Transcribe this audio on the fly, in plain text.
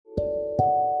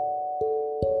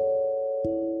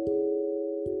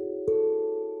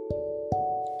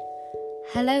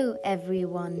Hello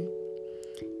everyone.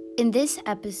 In this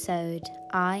episode,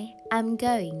 I am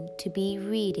going to be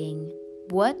reading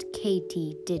What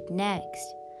Katy Did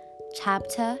Next,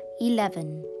 Chapter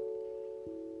 11.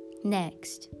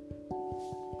 Next.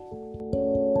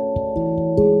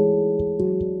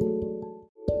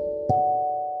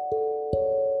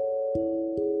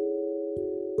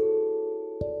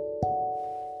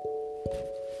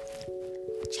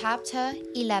 Chapter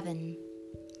 11.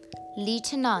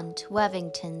 Lieutenant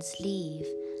Wevington's leave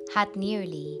had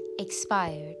nearly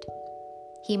expired.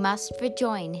 He must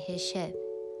rejoin his ship,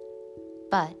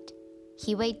 but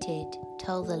he waited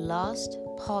till the last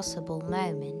possible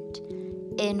moment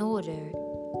in order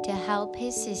to help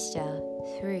his sister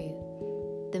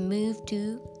through the move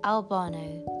to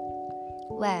Albano,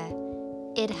 where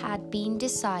it had been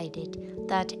decided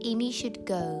that Amy should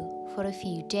go for a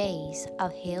few days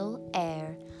of hill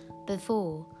air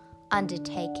before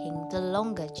undertaking the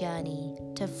longer journey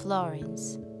to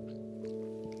Florence.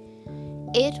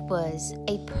 It was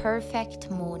a perfect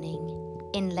morning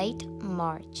in late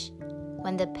March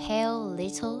when the pale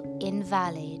little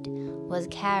invalid was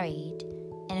carried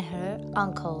in her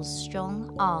uncle's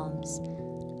strong arms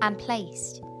and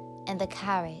placed in the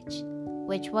carriage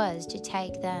which was to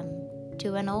take them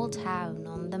to an old town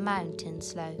on the mountain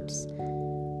slopes,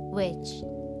 which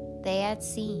they had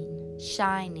seen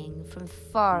shining from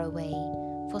far away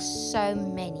for so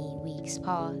many weeks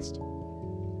past.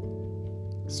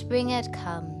 Spring had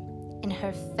come in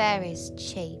her fairest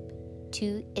shape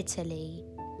to Italy,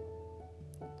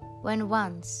 when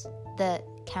once the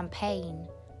campaign,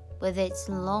 with its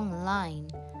long line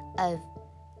of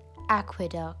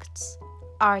aqueducts,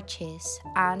 arches,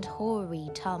 and hoary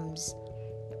tombs,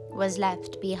 was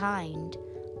left behind,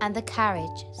 and the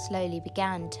carriage slowly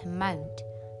began to mount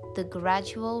the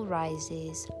gradual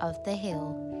rises of the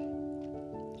hill,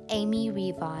 Amy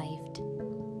revived.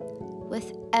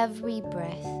 With every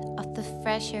breath of the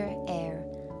fresher air,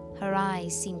 her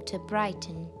eyes seemed to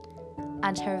brighten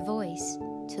and her voice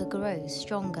to grow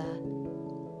stronger.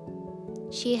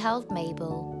 She held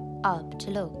Mabel up to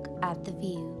look at the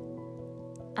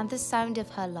view, and the sound of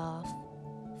her laugh,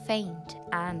 faint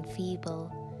and feeble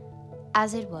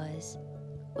as it was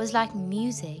like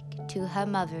music to her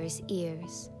mother's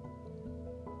ears.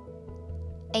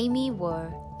 Amy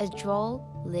wore a droll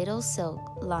little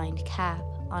silk-lined cap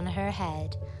on her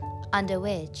head, under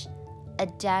which a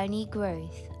downy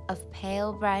growth of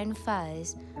pale brown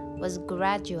fuzz was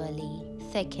gradually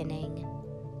thickening.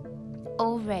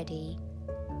 Already,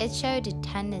 it showed a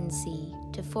tendency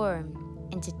to form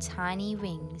into tiny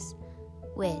rings,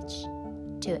 which,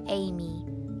 to Amy,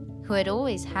 who had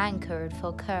always hankered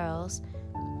for curls,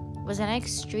 was an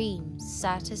extreme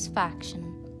satisfaction.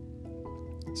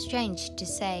 Strange to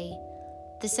say,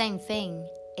 the same thing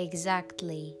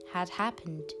exactly had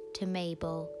happened to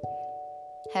Mabel.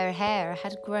 Her hair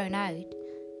had grown out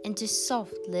into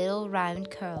soft little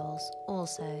round curls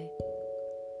also.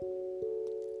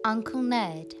 Uncle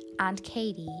Ned and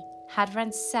Katy had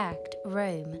ransacked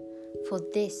Rome for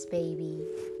this baby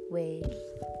wig,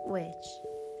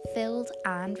 which filled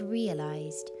and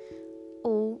realized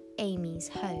all Amy's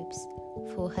hopes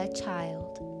for her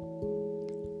child.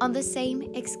 On the same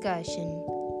excursion,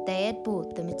 they had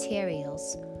bought the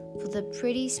materials for the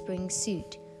pretty spring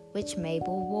suit which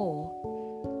Mabel wore,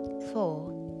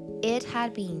 for it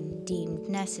had been deemed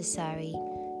necessary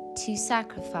to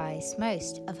sacrifice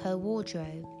most of her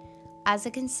wardrobe as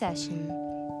a concession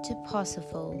to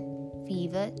possible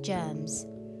fever germs.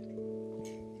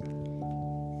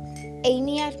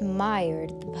 Amy admired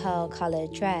the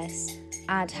pearl-colored dress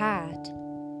and hat,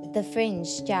 the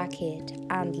fringed jacket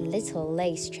and little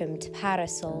lace-trimmed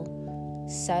parasol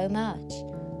so much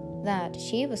that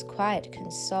she was quite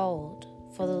consoled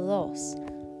for the loss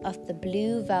of the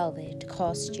blue velvet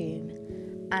costume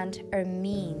and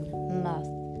ermine muff,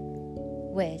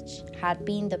 which had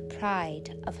been the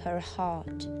pride of her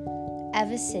heart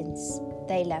ever since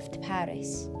they left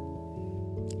Paris,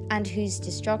 and whose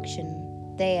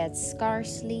destruction they had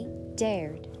scarcely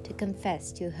dared to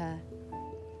confess to her.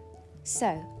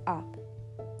 So up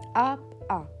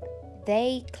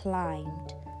they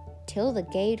climbed till the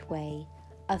gateway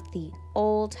of the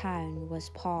old town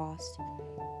was passed,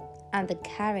 and the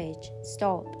carriage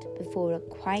stopped before a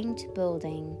quaint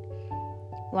building,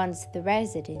 once the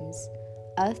residence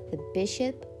of the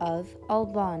Bishop of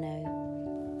Albano,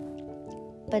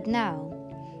 but now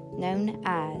known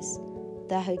as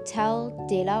the Hotel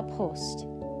de la Poste.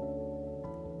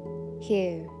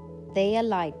 Here they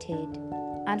alighted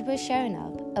and were shown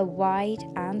up a wide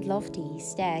and lofty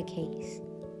staircase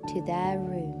to their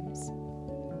rooms.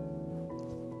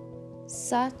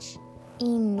 Such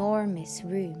enormous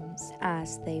rooms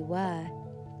as they were.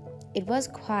 It was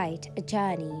quite a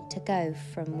journey to go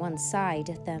from one side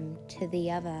of them to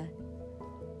the other.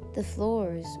 The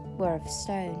floors were of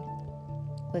stone,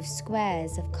 with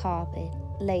squares of carpet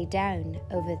laid down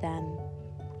over them,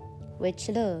 which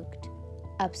looked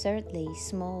absurdly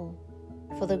small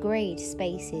for the great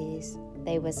spaces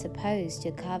they were supposed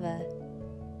to cover.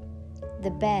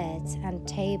 The beds and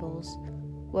tables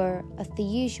were of the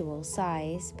usual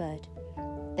size, but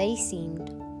they seemed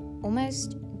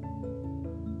almost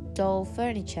dull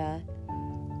furniture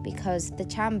because the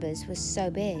chambers were so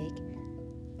big.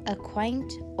 A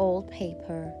quaint old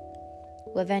paper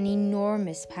with an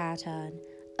enormous pattern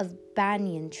of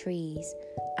banyan trees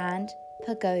and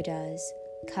pagodas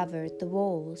covered the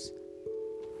walls,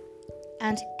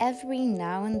 and every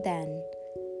now and then,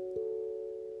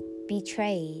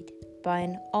 betrayed by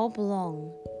an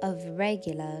oblong of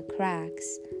regular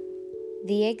cracks,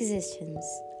 the existence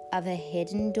of a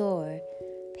hidden door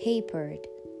papered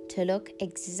to look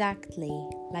exactly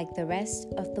like the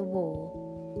rest of the wall.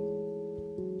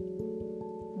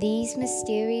 These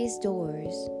mysterious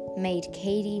doors made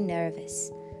Katy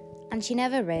nervous, and she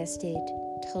never rested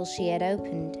till she had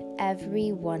opened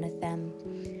every one of them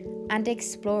and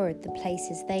explored the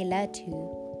places they led to.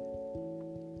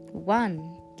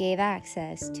 One gave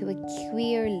access to a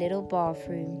queer little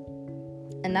bathroom.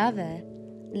 Another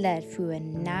led through a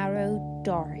narrow,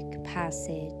 dark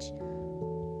passage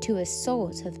to a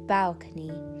sort of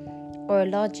balcony or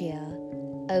loggia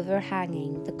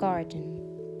overhanging the garden.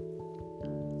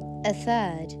 A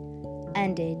third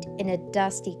ended in a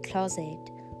dusty closet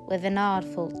with an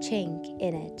artful chink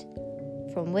in it,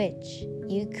 from which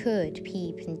you could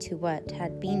peep into what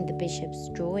had been the bishop's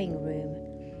drawing room,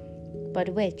 but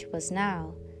which was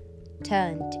now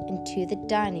turned into the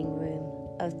dining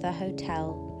room of the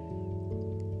hotel.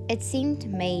 It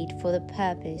seemed made for the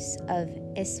purpose of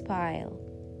espial,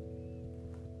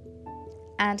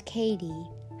 and Katy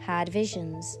had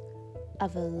visions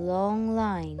of a long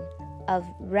line of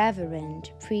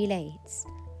reverend prelates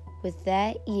with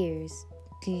their ears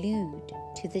glued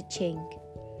to the chink,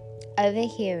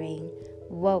 overhearing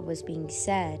what was being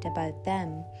said about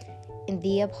them in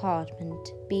the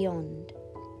apartment beyond.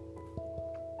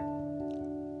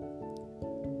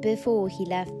 Before he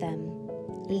left them,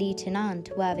 Lieutenant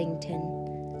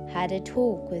Worthington had a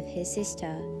talk with his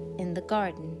sister in the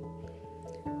garden.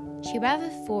 She rather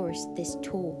forced this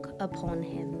talk upon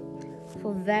him,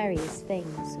 for various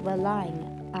things were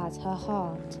lying at her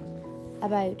heart,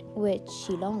 about which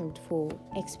she longed for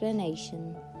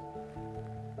explanation.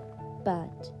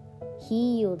 But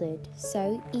he yielded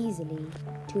so easily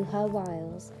to her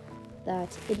wiles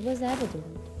that it was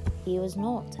evident he was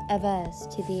not averse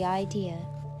to the idea.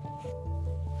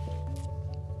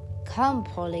 "Come,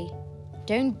 Polly,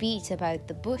 don't beat about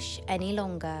the bush any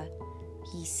longer,"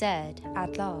 he said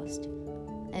at last,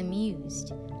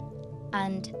 amused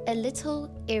and a little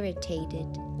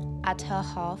irritated at her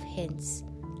half hints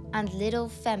and little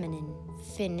feminine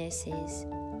finesses.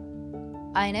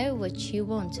 "I know what you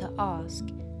want to ask,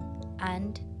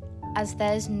 and as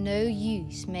there's no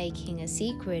use making a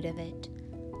secret of it,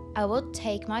 I will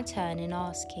take my turn in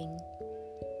asking.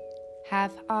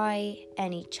 Have I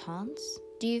any chance,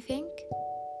 do you think?"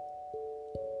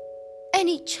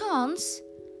 "Any chance?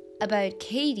 About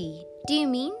Katy, do you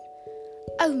mean?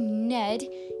 Oh, Ned,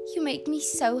 you make me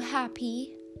so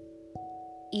happy."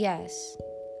 "Yes,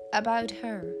 about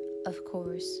her, of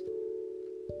course."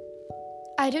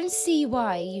 "I don't see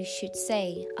why you should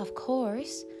say 'of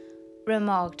course,'"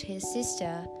 remarked his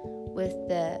sister with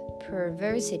the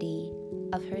perversity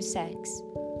of her sex,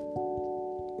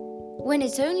 "when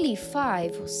it's only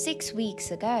 5 or 6 weeks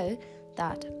ago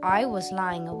that I was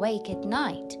lying awake at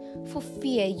night for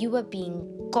fear you were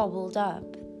being gobbled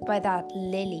up by that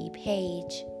Lily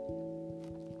Page."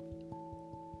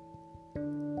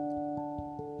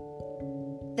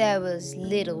 "There was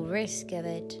little risk of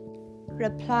it,"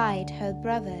 replied her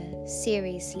brother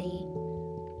seriously.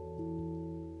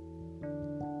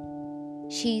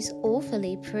 "She's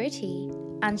awfully pretty,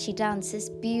 and she dances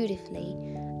beautifully,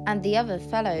 and the other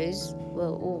fellows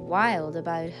were all wild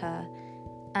about her,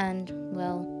 and,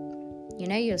 well, you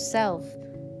know yourself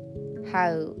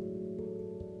how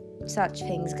such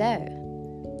things go.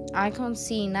 I can't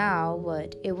see now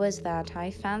what it was that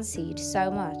I fancied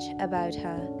so much about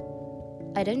her.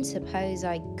 I don't suppose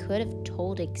I could have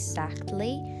told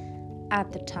exactly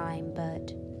at the time,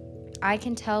 but I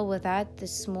can tell without the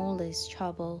smallest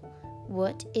trouble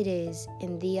what it is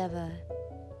in the other."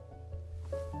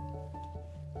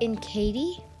 "In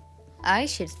Katy? I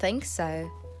should think so,"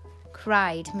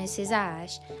 cried Mrs.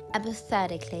 Ashe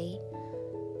apathetically.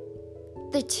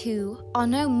 The two are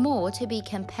no more to be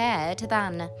compared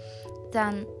than,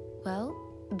 well,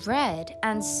 bread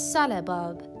and salad.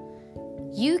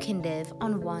 You can live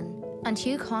on one, and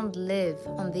you can't live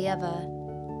on the other.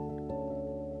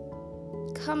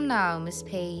 Come now, Miss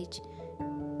Page,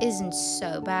 isn't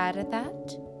so bad at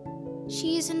that.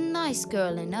 She is a nice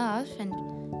girl enough, and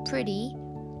prettier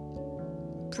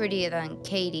than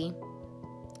Katy.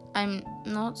 I'm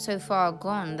not so far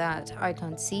gone that I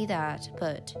can't see that,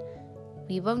 but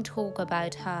we won't talk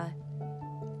about her.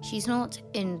 She's not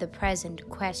in the present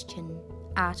question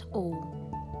at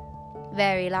all.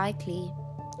 Very likely,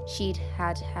 she'd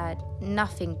had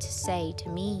nothing to say to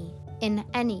me. In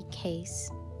any case,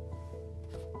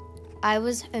 I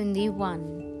was only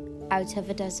one out of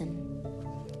a dozen,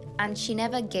 and she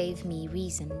never gave me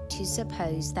reason to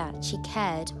suppose that she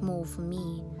cared more for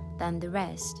me than the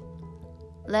rest.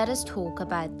 Let us talk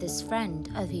about this friend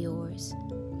of yours.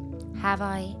 Have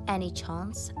I any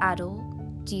chance at all,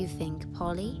 do you think,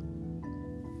 Polly?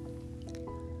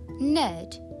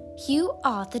 Ned, you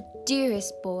are the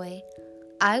dearest boy.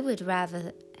 I would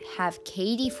rather have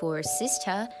Katy for a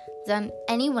sister than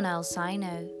anyone else I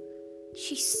know.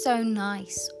 She's so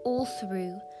nice all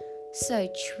through, so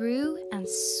true and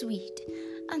sweet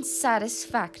and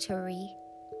satisfactory.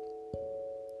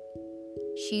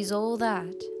 She's all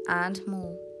that and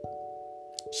more.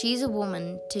 She's a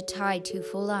woman to tie to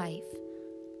for life,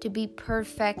 to be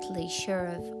perfectly sure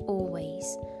of always.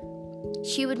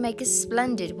 She would make a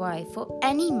splendid wife for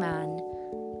any man.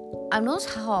 I'm not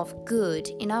half good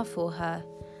enough for her,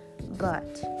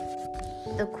 but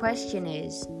the question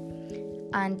is,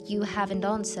 and you haven't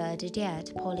answered it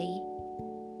yet, Polly,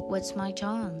 what's my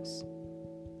chance?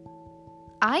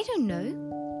 I don't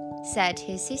know, said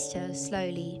his sister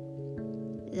slowly.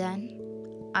 Then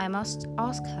I must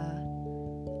ask her,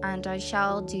 and I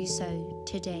shall do so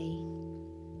today.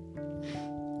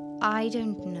 I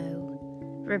don't know,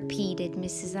 repeated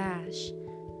Mrs. Ashe.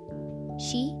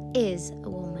 She is a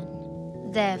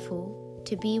woman, therefore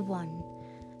to be one,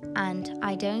 and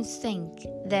I don't think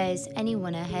there's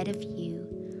anyone ahead of you.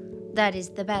 That is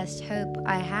the best hope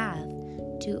I have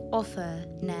to offer,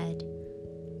 Ned.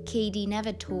 Katy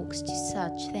never talks to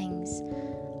such things,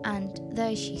 and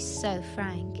though she's so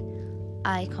frank,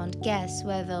 I can't guess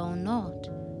whether or not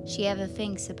she ever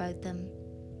thinks about them.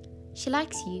 She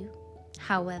likes you,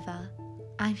 however,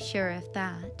 I'm sure of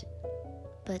that.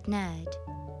 But Ned,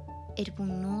 it will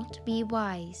not be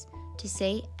wise to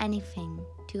say anything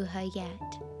to her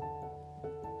yet.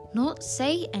 Not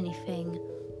say anything?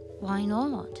 Why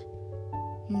not?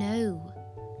 No,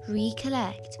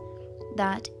 recollect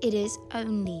that it is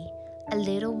only a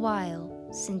little while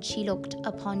since she looked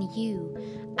upon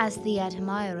you as the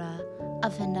admirer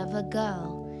of another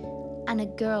girl, and a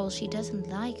girl she doesn't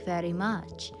like very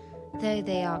much, though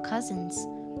they are cousins.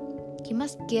 You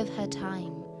must give her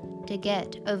time to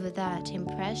get over that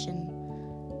impression.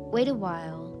 Wait a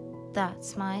while,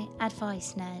 that's my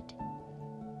advice, Ned.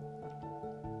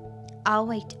 I'll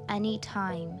wait any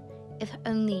time, if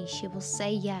only she will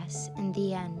say yes in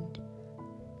the end.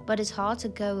 But it's hard to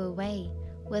go away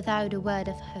without a word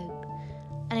of hope,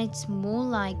 and it's more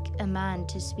like a man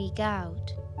to speak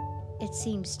out, it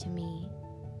seems to me.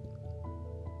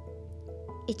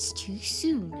 It's too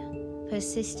soon,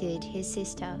 persisted his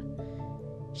sister.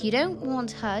 You don't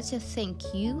want her to think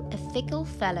you a fickle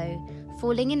fellow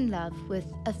falling in love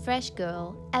with a fresh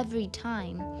girl every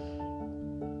time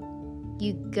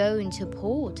you go into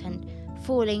port and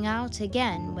falling out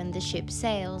again when the ship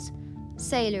sails.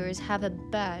 Sailors have a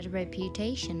bad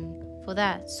reputation for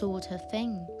that sort of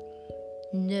thing.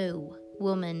 No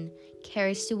woman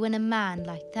cares to win a man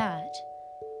like that.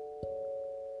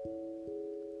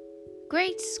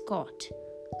 Great Scott,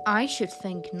 I should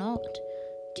think not.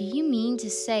 Do you mean to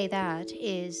say that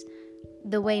is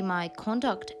the way my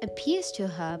conduct appears to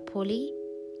her, Polly?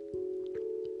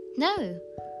 No,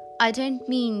 I don't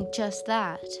mean just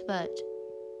that, but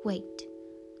wait,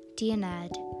 dear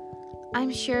Ned,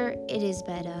 I'm sure it is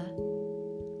better.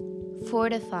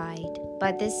 Fortified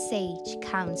by this sage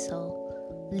counsel,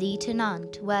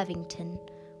 Lieutenant Worthington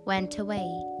went away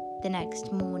the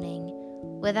next morning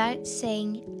without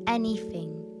saying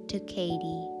anything to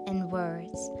Katy in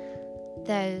words,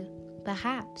 though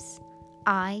perhaps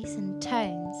eyes and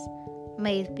tones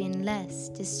may have been less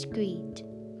discreet.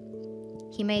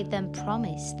 He made them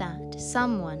promise that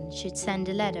someone should send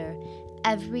a letter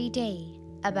every day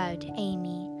about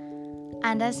Amy,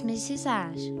 and as Mrs.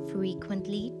 Ashe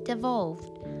frequently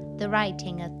devolved the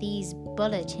writing of these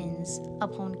bulletins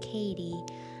upon Katy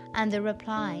and the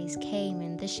replies came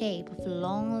in the shape of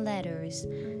long letters,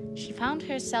 she found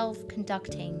herself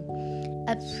conducting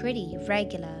a pretty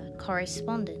regular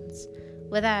correspondence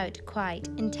without quite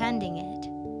intending it.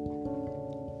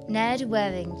 Ned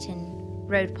Worthington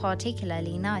wrote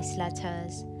particularly nice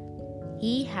letters.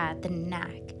 He had the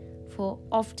knack, for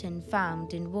often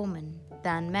found in women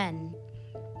than men,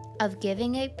 of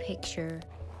giving a picture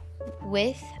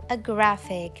with a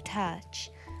graphic touch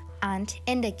and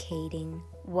indicating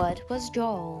what was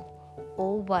droll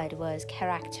or what was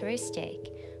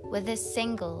characteristic with a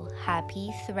single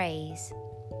happy phrase.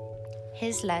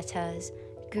 His letters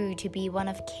grew to be one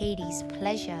of Katy's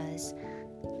pleasures,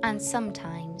 and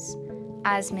sometimes,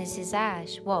 as Mrs.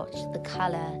 Ashe watched the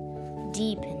color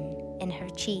deepen in her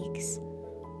cheeks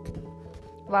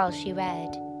while she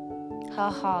read, her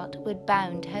heart would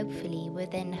bound hopefully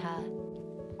within her.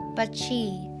 But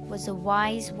she was a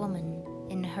wise woman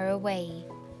in her way,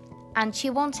 and she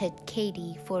wanted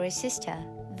Katy for a sister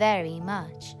very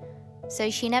much, so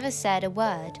she never said a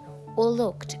word or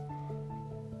looked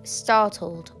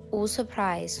startled or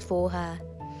surprised for her,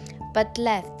 but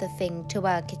left the thing to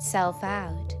work itself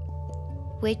out,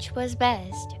 which was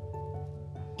best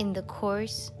in the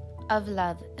course of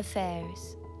love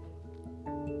affairs.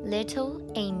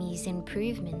 Little Amy's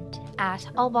improvement at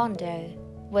Albando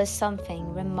was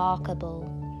something remarkable.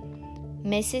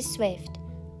 Mrs. Swift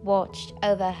watched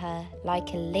over her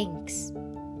like a lynx.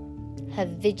 Her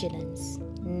vigilance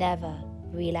never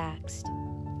relaxed.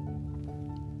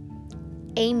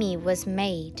 Amy was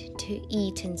made to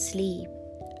eat and sleep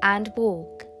and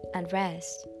walk and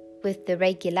rest with the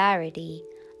regularity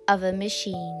of a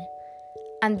machine,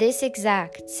 and this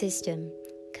exact system,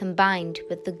 combined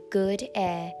with the good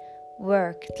air,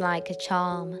 worked like a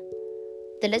charm.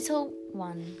 The little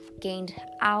one gained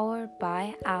hour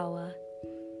by hour.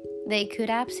 They could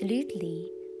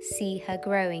absolutely see her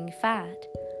growing fat,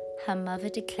 her mother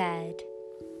declared.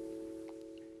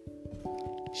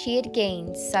 She had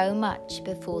gained so much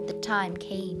before the time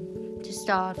came to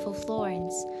start for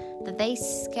Florence that they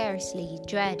scarcely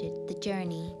dreaded the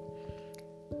journey.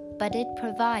 But it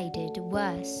provided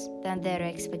worse than their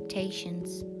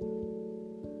expectations.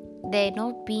 They had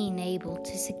not been able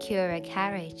to secure a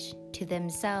carriage to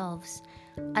themselves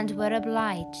and were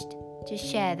obliged to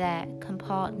share their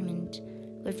compartment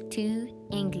with 2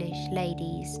 English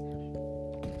ladies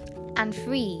and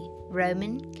 3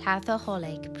 Roman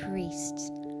Catholic priests,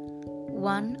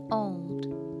 one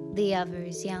old, the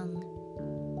others young.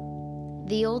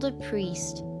 The older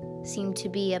priest seemed to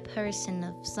be a person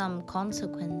of some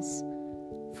consequence,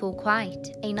 for quite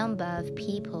a number of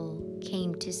people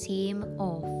came to see him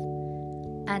off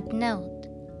and knelt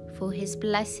for his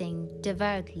blessing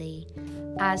devoutly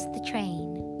as the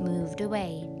train moved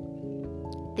away.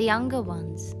 The younger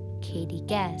ones, Katy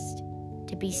guessed,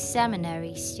 to be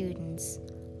seminary students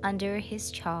under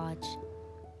his charge.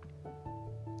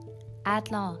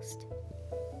 At last,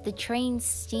 the train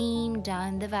steamed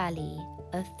down the valley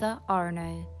of the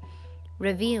Arno,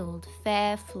 revealed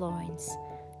fair Florence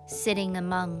sitting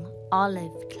among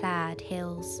olive-clad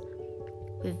hills,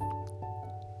 with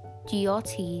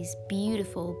Giotti's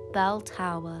beautiful bell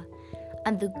tower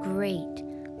and the great,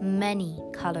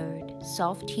 many-coloured,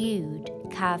 soft-hued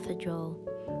cathedral,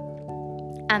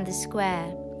 and the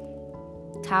square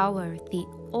tower, the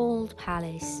old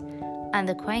palace, and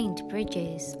the quaint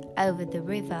bridges over the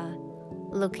river,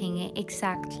 looking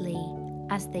exactly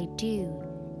as they do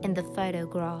in the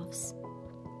photographs.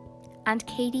 And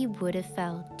Katy would have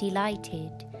felt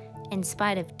delighted in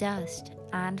spite of dust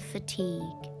and fatigue,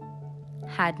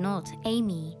 had not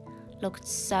Amy looked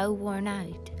so worn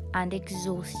out and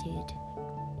exhausted.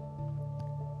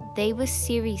 They were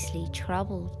seriously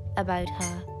troubled about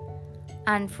her,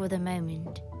 and for the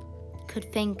moment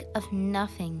could think of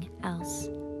nothing else.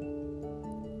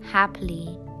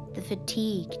 Happily, the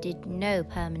fatigue did no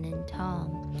permanent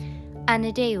harm, and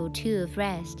a day or 2 of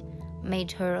rest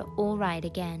made her all right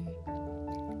again.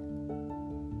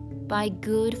 By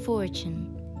good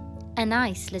fortune, a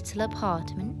nice little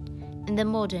apartment in the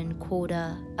modern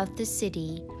quarter of the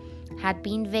city had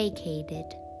been vacated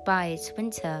by its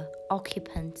winter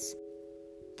occupants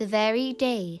the very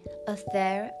day of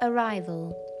their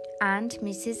arrival, and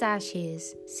Mrs.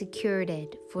 Ashes secured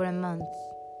it for a month,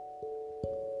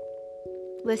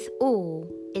 with all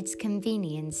its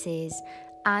conveniences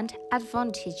and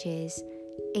advantages,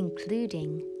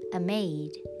 including a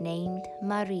maid named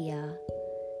Maria,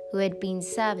 who had been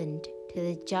servant to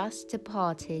the just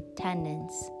departed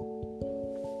tenants.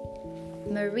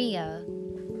 Maria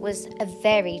was a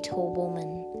very tall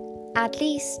woman, at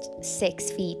least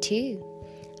 6 feet 2,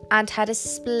 and had a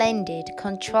splendid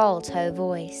contralto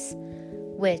voice,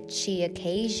 which she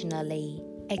occasionally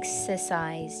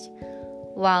exercised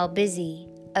while busy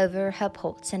over her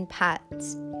pots and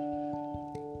pans.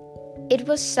 It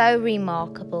was so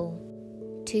remarkable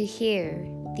to hear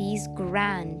these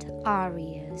grand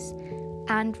arias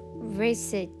and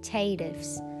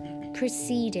recitatives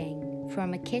proceeding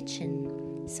from a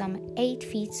kitchen some 8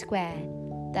 feet square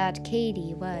that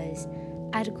Katy was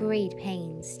at great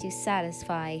pains to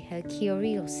satisfy her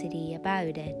curiosity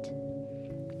about it.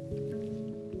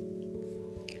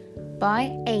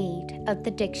 By aid of the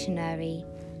dictionary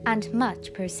and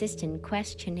much persistent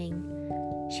questioning,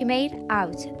 she made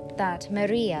out that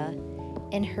Maria,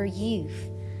 in her youth,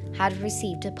 had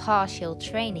received a partial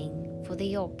training for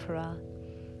the opera,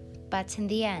 but in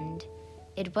the end,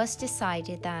 it was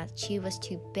decided that she was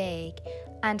too big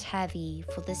and heavy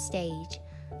for the stage,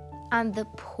 and the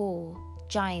poor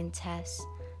giantess,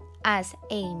 as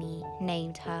Amy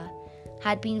named her,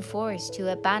 had been forced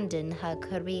to abandon her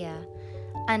career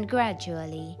and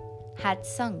gradually had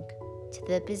sunk to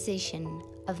the position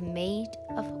of maid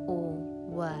of all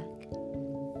work.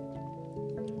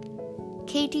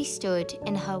 Katy stood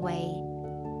in her way,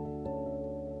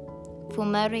 for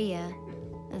Maria,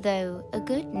 though a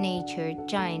good-natured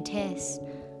giantess,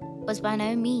 was by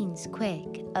no means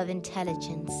quick of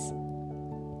intelligence.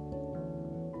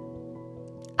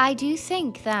 I do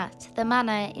think that the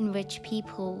manner in which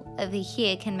people over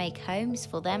here can make homes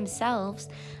for themselves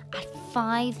at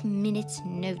 5 minutes'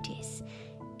 notice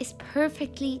is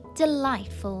perfectly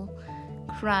delightful,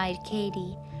 cried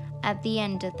Katy at the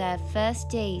end of their first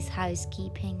day's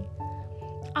housekeeping.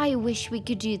 I wish we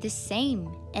could do the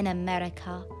same in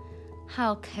America.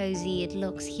 How cozy it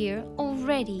looks here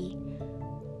already.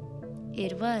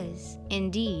 It was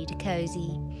indeed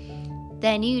cozy.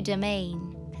 Their new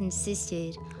domain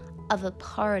consisted of a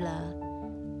parlor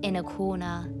in a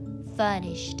corner,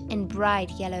 furnished in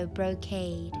bright yellow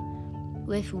brocade,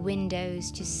 with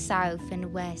windows to south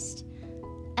and west,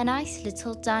 a nice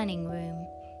little dining room,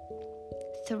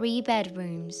 3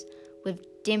 bedrooms with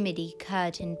dimity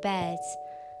curtained beds,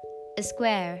 a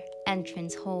square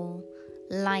entrance hall,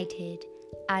 lighted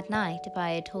at night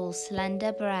by a tall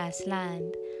slender brass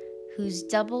lamp, whose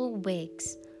double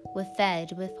wicks were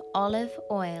fed with olive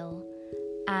oil,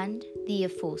 and the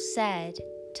aforesaid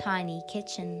tiny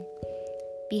kitchen,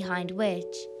 behind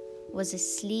which was a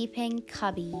sleeping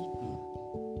cubby,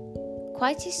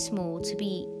 quite too small to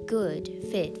be good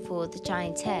fit for the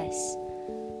giantess.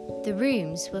 The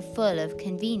rooms were full of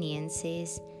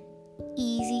conveniences,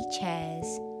 easy chairs,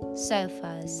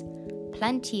 sofas,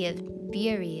 plenty of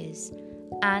bureaus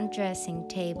and dressing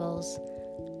tables,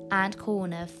 and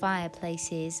corner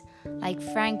fireplaces like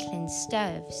Franklin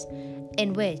stoves,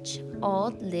 in which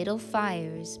odd little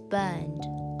fires burned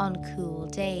on cool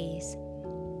days.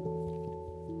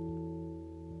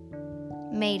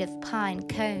 Made of pine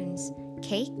cones,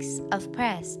 cakes of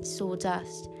pressed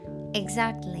sawdust,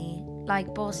 exactly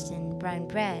like Boston brown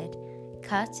bread,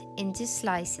 cut into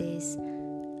slices,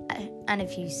 and a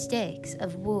few sticks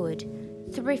of wood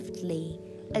thriftily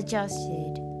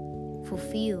adjusted, for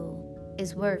fuel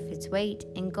is worth its weight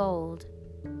in gold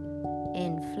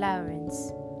in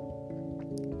Florence.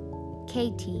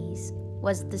 Katy's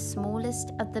was the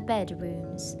smallest of the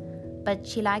bedrooms, but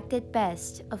she liked it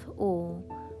best of all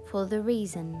for the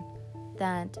reason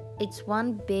that its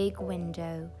one big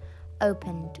window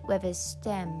opened with a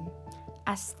stem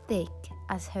as thick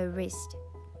as her wrist.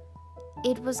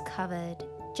 It was covered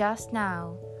just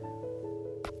now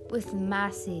with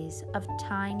masses of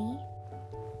tiny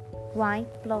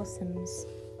white blossoms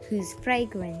whose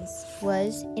fragrance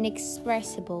was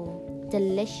inexpressible,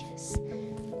 delicious,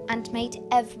 and made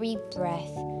every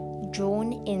breath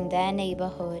drawn in their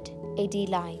neighborhood a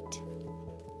delight.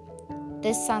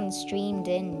 The sun streamed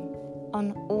in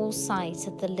on all sides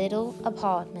of the little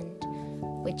apartment,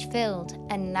 which filled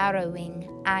a narrowing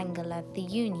angle at the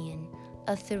union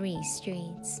of 3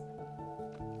 streets.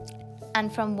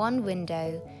 And from one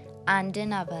window and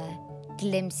another,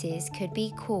 glimpses could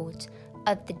be caught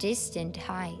of the distant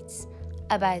heights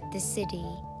about the city,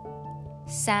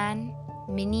 San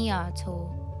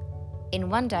Miniato in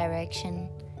one direction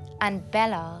and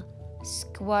Bella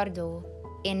Sguardo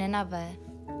in another,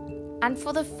 and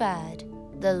for the third,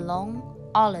 the long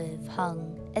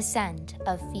olive-hung ascent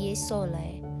of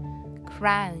Fiesole,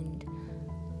 crowned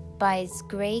by its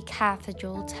grey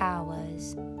cathedral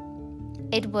towers.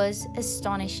 It was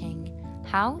astonishing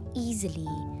how easily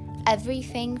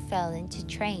everything fell into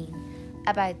train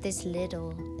about this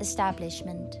little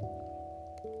establishment.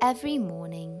 Every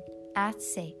morning at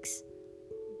 6,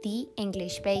 the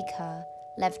English baker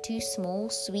left 2 small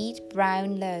sweet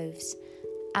brown loaves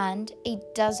and a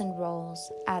dozen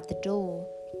rolls at the door.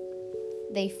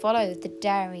 They followed the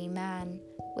dairyman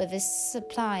with a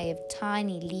supply of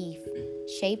tiny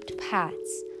leaf-shaped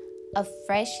pats of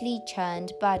freshly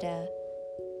churned butter,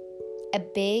 a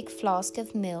big flask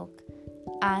of milk,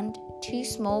 and 2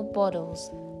 small bottles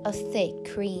of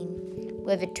thick cream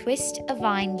with a twist of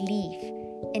vine leaf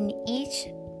in each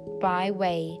by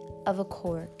way of a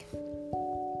cork.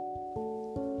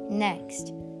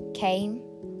 Next came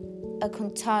a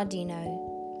contadino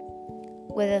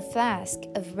with a flask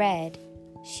of red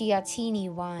Chianti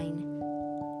wine,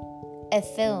 a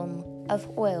film of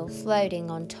oil floating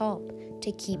on top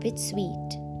to keep it sweet.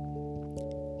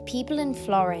 People in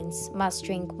Florence must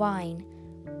drink wine,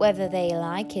 whether they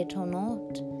like it or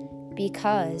not,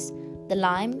 because the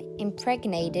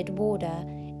lime-impregnated water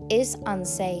is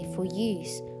unsafe for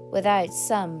use without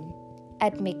some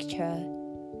admixture.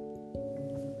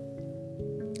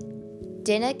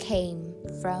 Dinner came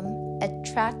from a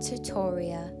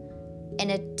trattoria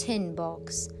in a tin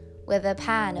box with a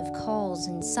pan of coals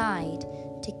inside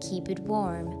to keep it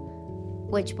warm,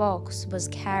 which box was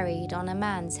carried on a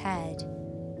man's head.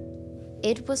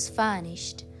 It was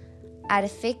furnished at a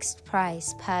fixed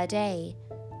price per day: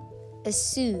 a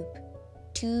soup,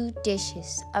 2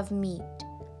 dishes of meat,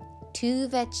 2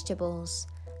 vegetables,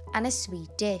 and a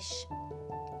sweet dish.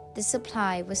 The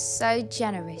supply was so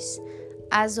generous,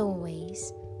 as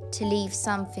always, to leave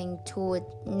something toward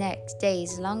next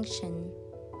day's luncheon.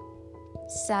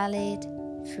 Salad,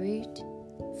 fruit,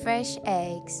 fresh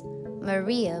eggs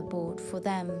Maria bought for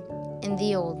them in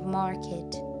the old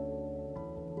market.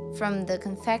 From the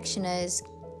confectioners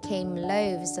came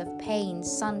loaves of pain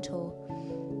santo,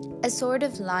 a sort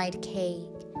of light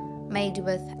cake made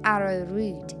with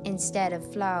arrowroot instead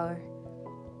of flour,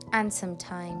 and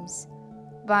sometimes,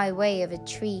 by way of a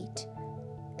treat,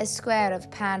 a square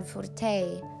of pan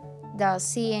forte da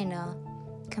Siena,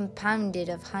 compounded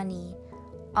of honey,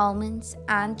 almonds,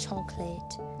 and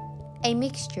chocolate, a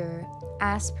mixture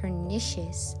as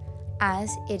pernicious as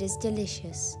it is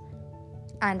delicious,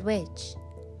 and which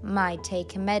might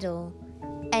take a medal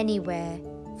anywhere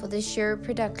for the sure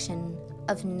production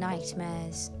of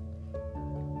nightmares.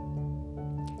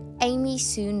 Amy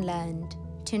soon learned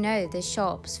to know the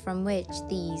shops from which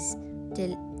these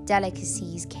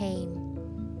delicacies came.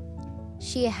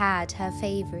 She had her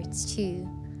favorites too,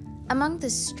 among the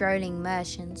strolling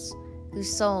merchants who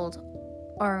sold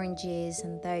oranges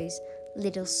and those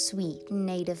little sweet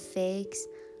native figs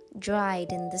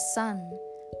dried in the sun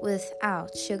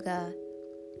without sugar,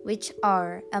 which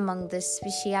are among the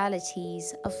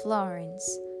specialities of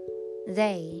Florence.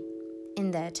 They, in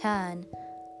their turn,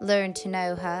 learned to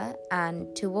know her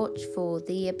and to watch for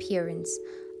the appearance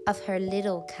of her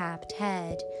little capped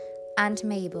head and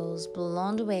Mabel's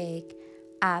blonde wig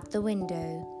at the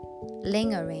window,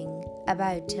 lingering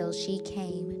about till she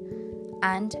came,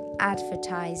 and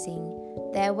advertising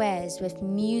their wares with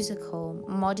musical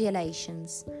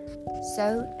modulations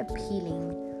so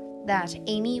appealing that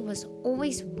Amy was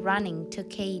always running to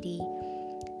Katy,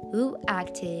 who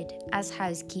acted as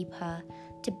housekeeper,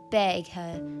 to beg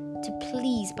her to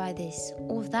please buy this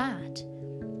or that.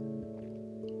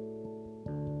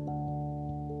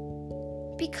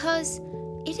 Because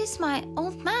it is my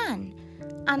old man,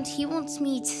 and he wants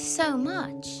meat so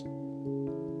much.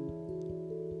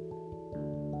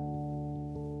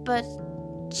 But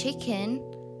chicken,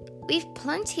 we've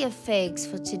plenty of figs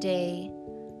for today.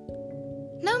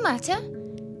 No matter.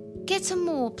 Get some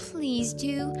more, please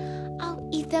do. I'll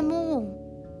eat them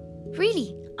all.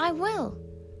 Really, I will.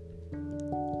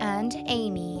 And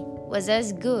Amy was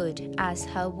as good as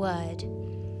her word.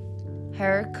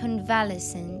 Her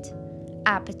convalescent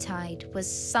appetite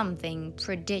was something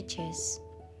prodigious.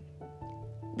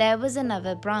 There was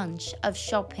another branch of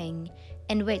shopping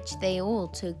in which they all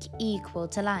took equal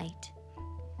delight.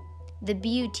 The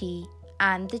beauty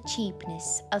and the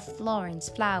cheapness of Florence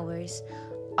flowers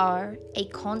are a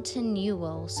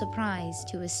continual surprise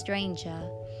to a stranger.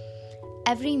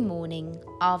 Every morning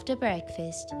after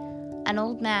breakfast, an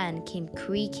old man came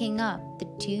creaking up the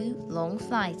 2 long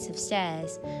flights of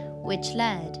stairs which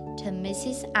led to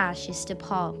Mrs. Ash's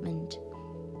apartment,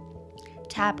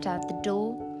 tapped at the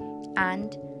door,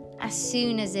 and, as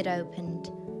soon as it opened,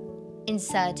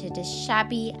 inserted a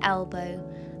shabby elbow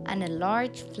and a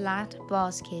large flat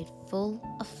basket full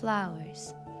of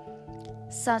flowers.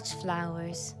 Such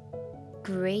flowers,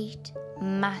 great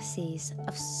masses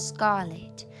of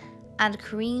scarlet and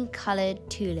cream-colored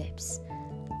tulips,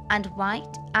 and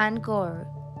white and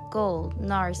gold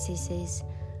narcissus,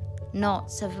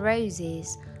 knots of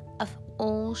roses of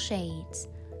all shades,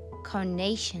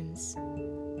 carnations,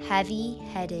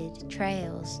 heavy-headed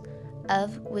trails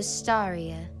of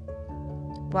wistaria,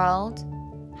 wild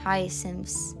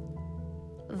hyacinths,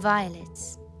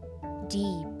 violets,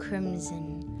 deep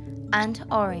crimson and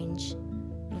orange,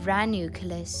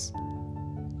 ranunculus,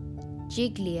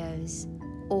 giglios,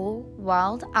 or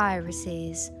wild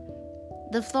irises,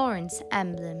 the Florence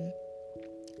emblem,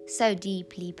 so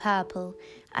deeply purple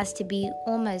as to be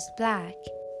almost black,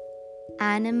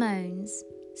 anemones,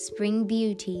 spring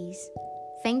beauties,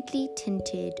 faintly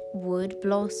tinted wood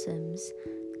blossoms,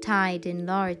 tied in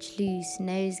large loose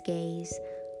nosegays,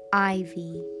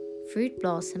 ivy, fruit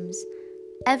blossoms,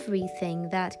 everything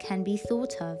that can be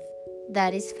thought of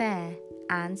that is fair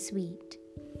and sweet.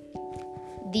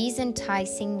 These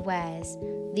enticing wares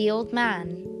the old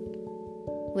man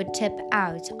would tip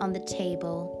out on the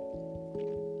table.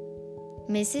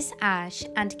 Mrs. Ashe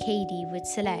and Katy would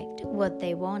select what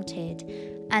they wanted,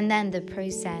 and then the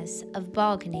process of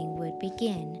bargaining would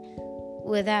begin,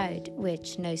 without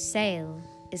which no sale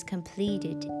is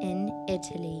completed in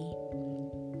Italy.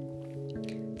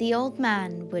 The old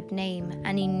man would name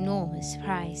an enormous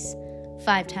price,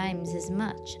 5 times as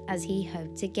much as he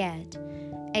hoped to get,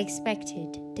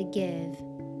 expected to give.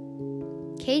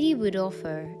 Katy would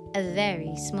offer a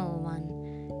very small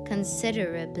one,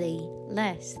 considerably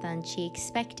less than she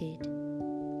expected.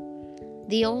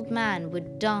 The old man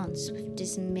would dance with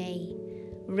dismay,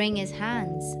 wring his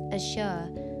hands, assure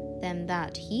them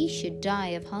that he should die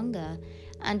of hunger,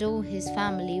 and all his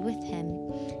family with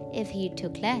him, if he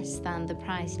took less than the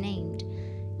price named.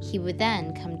 He would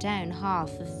then come down half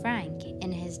a franc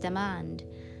in his demand.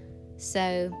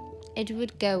 So it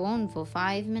would go on for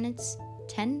 5 minutes,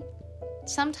 10,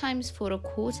 sometimes for a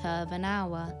quarter of an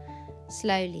hour,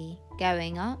 slowly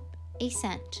going up a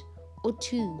cent or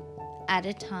 2 at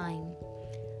a time.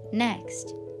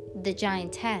 Next, the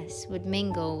giantess would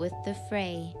mingle with the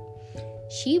fray.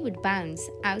 She would bounce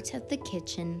out of the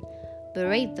kitchen,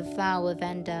 berate the flower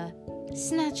vendor,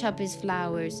 snatch up his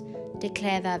flowers,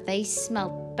 declare that they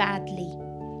smelt badly,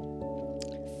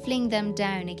 fling them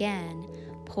down again,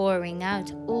 pouring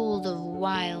out all the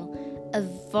while a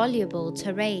voluble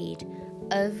tirade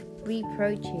of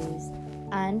reproaches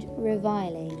and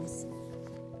revilings,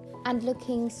 and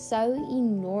looking so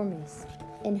enormous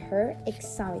in her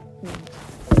excitement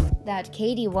that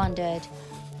Katy wondered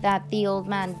that the old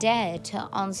man dared to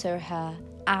answer her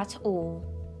at all.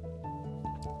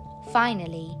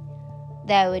 Finally,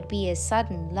 there would be a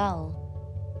sudden lull.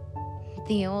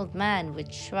 The old man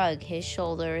would shrug his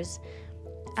shoulders,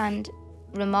 and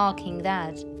remarking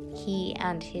that he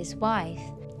and his wife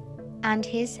and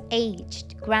his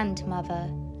aged grandmother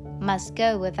must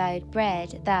go without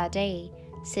bread that day,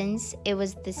 since it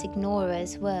was the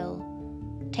signora's will,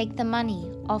 take the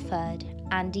money offered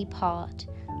and depart,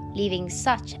 leaving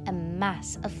such a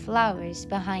mass of flowers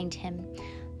behind him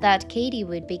that Katy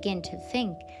would begin to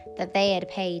think that they had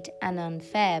paid an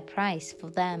unfair price for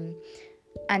them,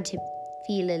 and to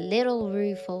feel a little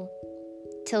rueful,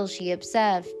 till she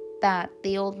observed that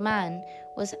the old man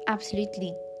was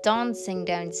absolutely dancing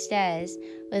downstairs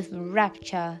with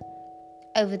rapture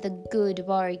over the good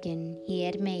bargain he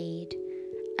had made,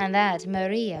 and that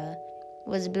Maria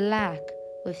was black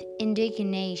with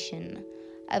indignation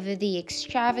over the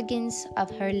extravagance of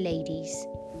her ladies.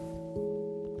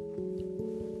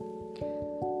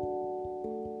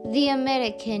 The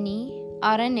Americani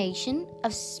are a nation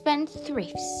of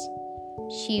spendthrifts,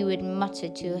 she would mutter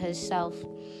to herself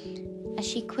as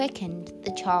she quickened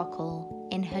the charcoal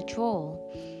in her drawer,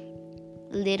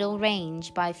 little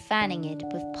range by fanning it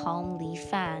with palm leaf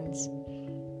fans.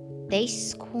 They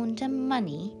squander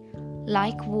money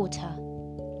like water.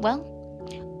 Well,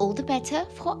 all the better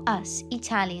for us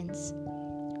Italians,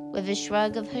 with a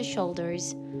shrug of her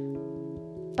shoulders.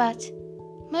 But,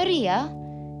 Maria,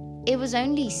 it was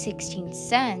only 16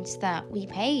 cents that we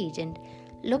paid, and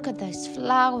look at those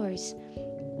flowers.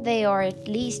 They are at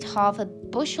least half a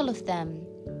bushel of them.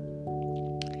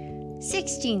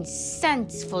 16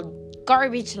 cents for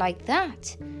garbage like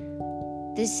that?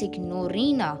 The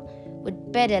signorina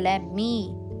would better let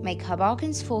me make her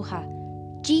bargains for her.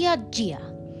 Gia.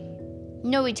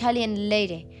 No Italian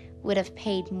lady would have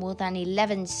paid more than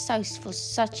 11 sous for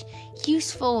such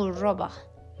useful rubber.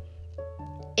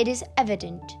 It is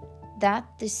evident that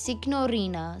the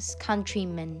signorina's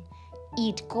countrymen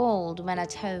eat gold when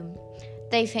at home.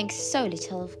 They think so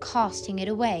little of casting it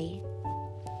away.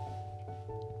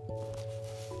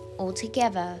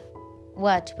 Altogether,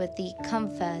 what with the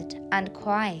comfort and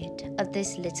quiet of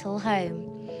this little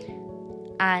home,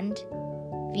 and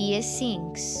via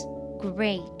Sink's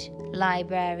great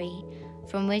library,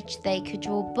 from which they could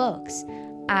draw books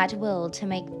at will to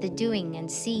make the doing and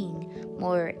seeing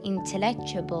more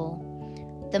intelligible,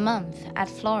 The month at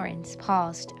Florence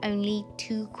passed only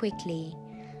too quickly,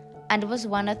 and was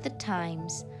one of the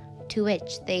times to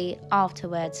which they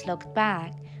afterwards looked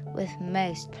back with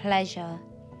most pleasure.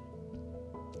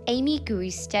 Amy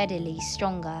grew steadily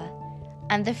stronger,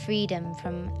 and the freedom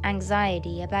from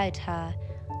anxiety about her,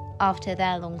 after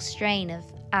their long strain of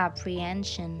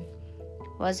apprehension,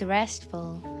 was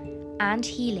restful and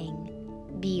healing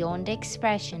beyond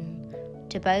expression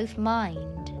to both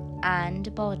mind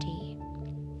and body.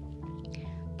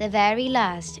 The very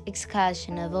last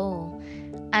excursion of all,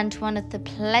 and one of the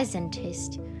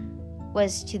pleasantest,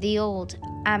 was to the old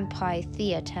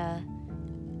amphitheatre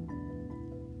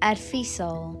at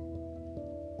Fiesole,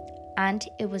 and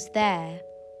it was there,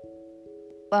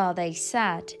 while they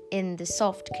sat in the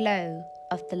soft glow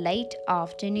of the late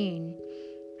afternoon,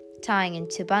 tying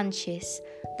into bunches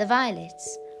the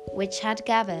violets which had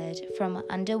gathered from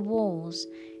under walls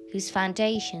whose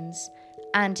foundations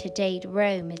antedate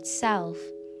Rome itself,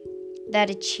 that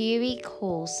a cheery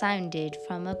call sounded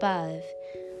from above,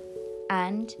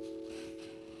 and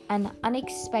an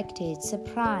unexpected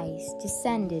surprise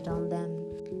descended on them,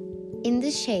 in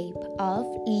the shape of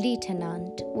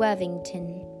Lieutenant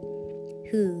Worthington,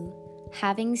 who,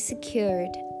 having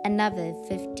secured another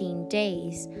 15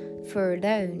 days for a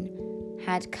loan,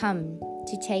 had come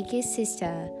to take his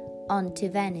sister on to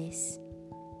Venice.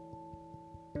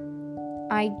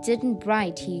 "I didn't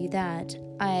write you that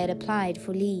I had applied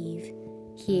for leave,"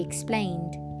 he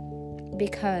explained,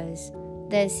 "because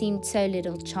there seemed so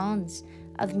little chance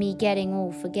of me getting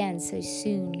off again so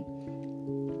soon.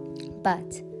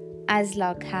 But, as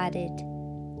luck had it,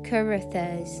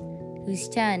 Carruthers, whose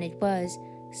turn it was,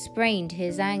 sprained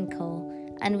his ankle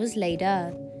and was laid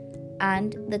up,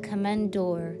 and the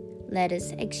commandor let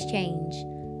us exchange.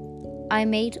 I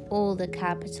made all the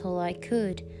capital I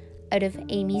could out of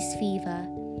Amy's fever,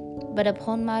 but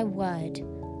upon my word,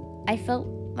 I felt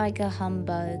like a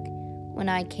humbug when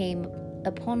I came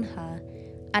upon her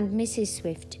and Mrs.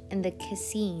 Swift in the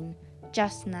casino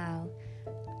just now,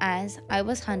 as I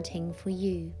was hunting for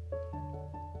you.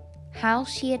 How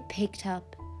she had picked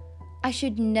up! I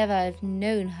should never have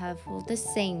known her for the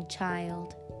same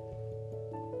child.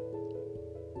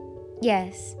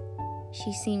 Yes,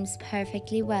 she seems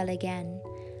perfectly well again,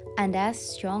 and as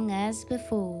strong as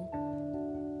before.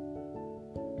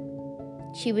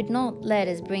 She would not let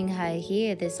us bring her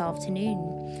here this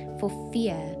afternoon, for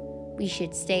fear we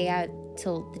should stay out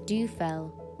till the dew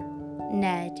fell.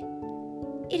 Ned,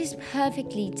 it is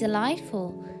perfectly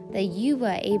delightful that you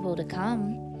were able to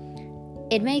come.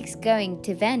 It makes going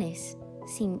to Venice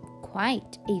seem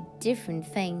quite a different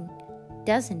thing,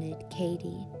 doesn't it,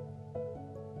 Katy?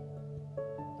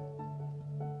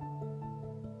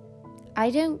 I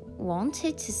don't want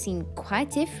it to seem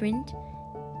quite different,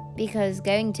 because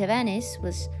going to Venice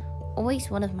was always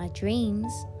one of my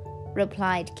dreams,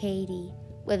 replied Katy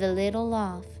with a little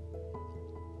laugh.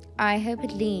 I hope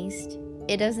at least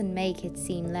it doesn't make it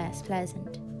seem less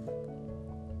pleasant.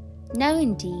 No,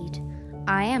 indeed,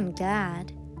 I am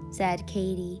glad, said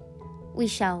Katy. We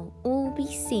shall all be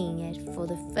seeing it for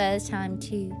the first time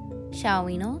too, shall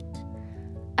we not?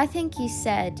 I think you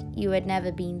said you had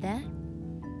never been there.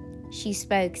 She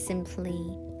spoke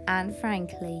simply and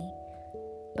frankly,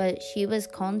 but she was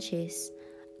conscious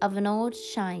of an odd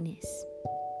shyness.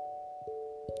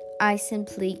 I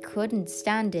simply couldn't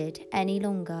stand it any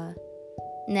longer,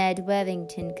 Ned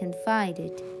Worthington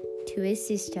confided to his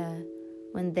sister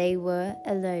when they were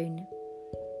alone.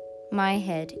 My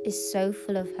head is so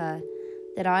full of her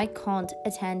that I can't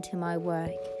attend to my work,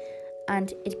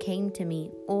 and it came to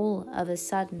me all of a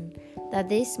sudden that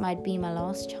this might be my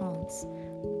last chance.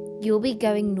 You'll be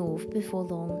going north before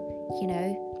long, you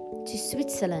know, to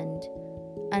Switzerland,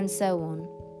 and so on,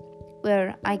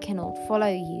 where I cannot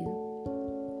follow you.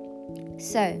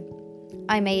 So,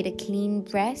 I made a clean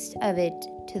breast of it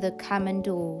to the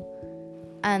commandor,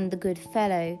 and the good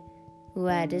fellow, who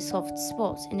had a soft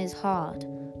spot in his heart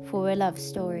for a love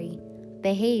story,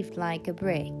 behaved like a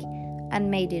brick, and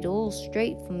made it all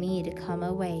straight for me to come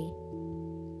away.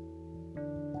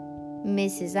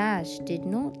 Mrs. Ashe did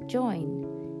not join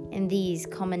in these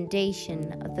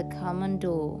commendation of the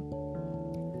commandor.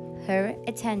 Her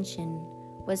attention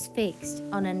was fixed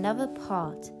on another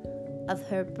part of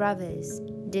her brother's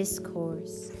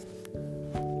discourse.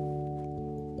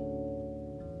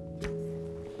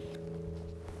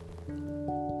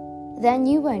 Then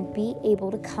you won't be able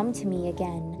to come to me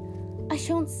again. I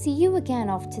shan't see you again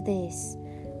after this,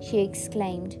 she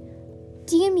exclaimed.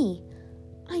 Dear me,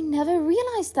 I never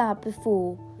realized that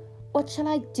before. What shall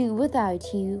I do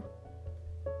without you?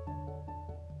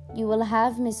 You will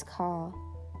have Miss Carr.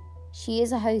 She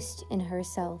is a host in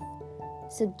herself.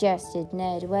 suggested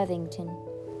Ned Worthington.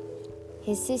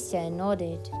 His sister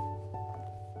nodded.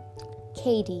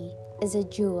 Katy is a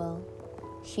jewel,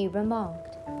 she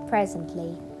remarked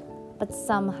presently, but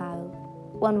somehow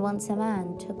one wants a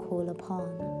man to call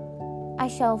upon. I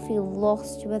shall feel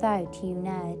lost without you,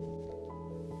 Ned.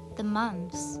 The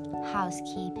month's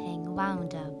housekeeping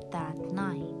wound up that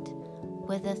night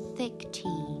with a thick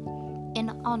tea in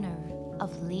honor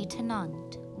of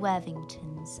Lieutenant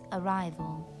Worthington's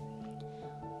arrival,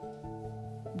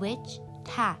 which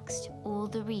taxed all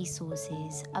the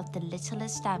resources of the little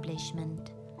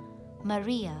establishment.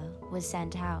 Maria was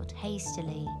sent out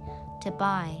hastily to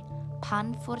buy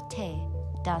pan forte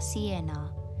da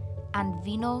Siena and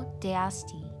vino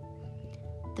d'Asti,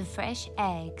 the fresh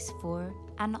eggs for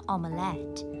an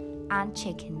omelette, and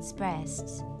chicken's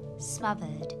breasts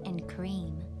smothered in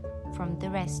cream from the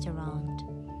restaurant,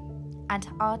 and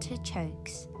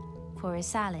artichokes for a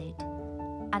salad,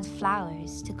 and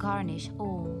flowers to garnish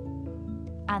all.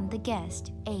 And the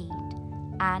guest ate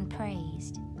and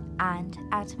praised and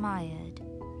admired.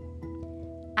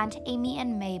 And Amy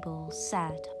and Mabel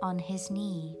sat on his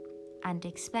knee and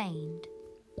explained.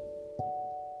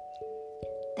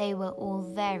 They were all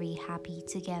very happy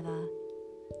together.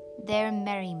 Their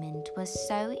merriment was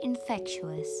so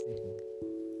infectious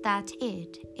that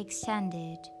it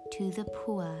extended to the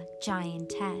poor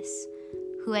giantess,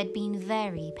 who had been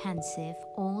very pensive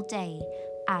all day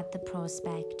at the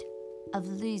prospect of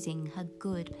losing her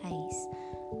good place,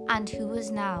 and who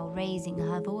was now raising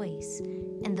her voice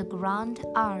in the grand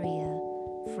aria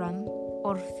from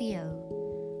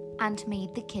Orfeo, and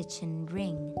made the kitchen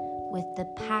ring with the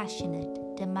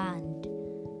passionate demand,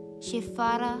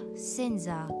 Shifara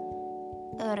Sinza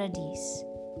Eurydice.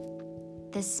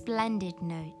 The splendid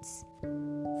notes,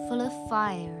 full of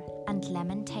fire and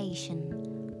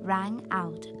lamentation, rang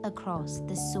out across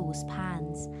the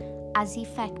saucepans as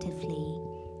effectively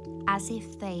as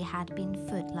if they had been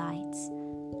footlights,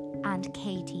 and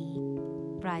Katy,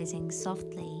 rising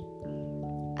softly,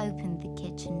 opened the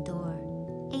kitchen door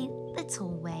a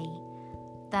little way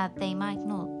that they might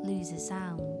not lose a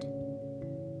sound.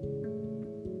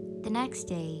 The next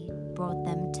day brought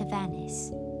them to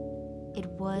Venice. It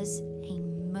was a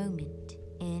moment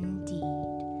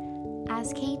indeed,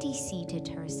 as Katy seated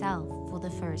herself for the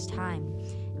first time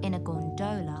in a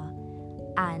gondola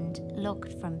and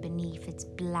looked from beneath its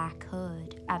black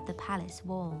hood at the palace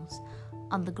walls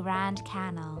on the Grand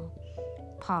Canal,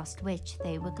 past which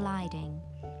they were gliding.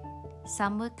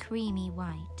 Some were creamy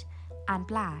white and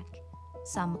black,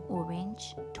 some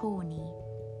orange, tawny,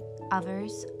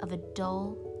 others of a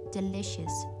dull,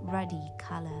 delicious, ruddy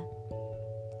colour,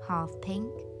 half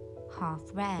pink, half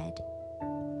red,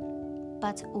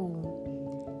 but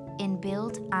all, in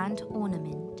build and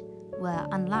ornament, were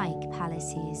unlike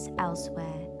palaces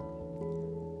elsewhere.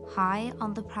 High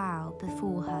on the prow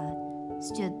before her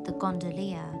stood the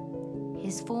gondolier,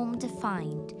 his form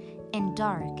defined in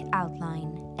dark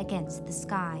outline against the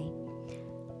sky,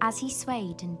 as he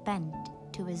swayed and bent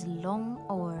to his long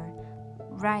oar,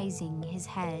 raising his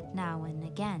head now and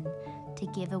again to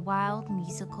give a wild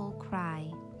musical cry,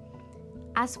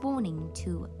 as warning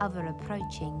to other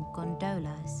approaching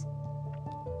gondolas.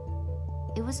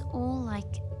 It was all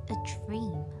like a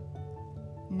dream.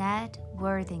 Ned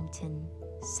Worthington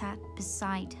sat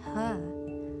beside her,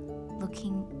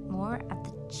 looking more at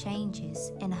the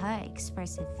changes in her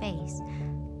expressive face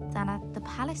than at the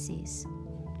palaces.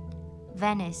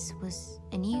 Venice was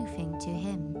a new thing to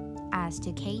him, as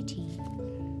to Katy,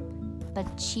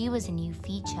 but she was a new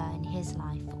feature in his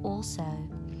life also,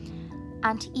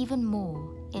 and even more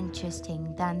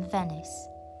interesting than Venice.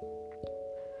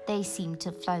 They seemed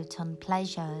to float on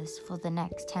pleasures for the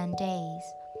next 10 days.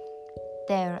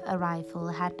 Their arrival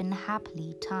had been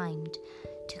happily timed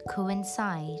to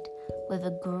coincide with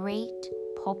a great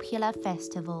popular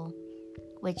festival,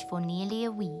 which for nearly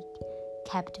a week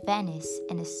kept Venice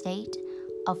in a state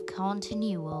of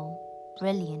continual,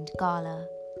 brilliant gala.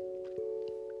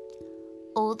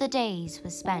 All the days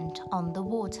were spent on the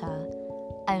water,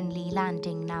 only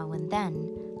landing now and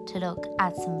then to look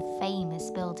at some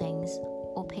famous buildings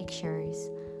or pictures,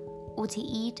 or to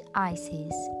eat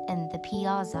ices in the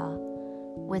piazza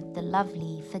with the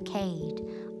lovely facade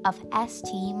of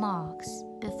St. Mark's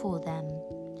before them.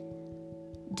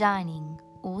 Dining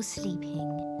or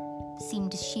sleeping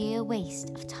seemed a sheer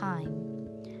waste of time.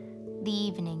 The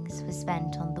evenings were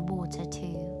spent on the water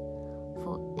too,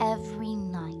 for every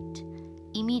night,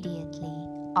 immediately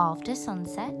after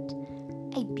sunset,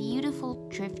 a beautiful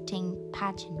drifting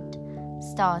pageant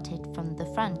started from the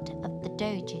front of the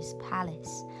Doge's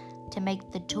palace to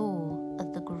make the tour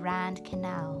of the Grand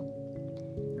Canal,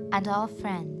 and our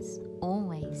friends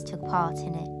always took part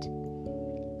in it.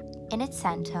 In its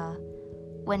center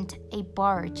went a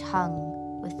barge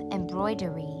hung with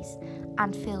embroideries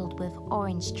and filled with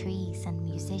orange trees and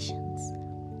musicians.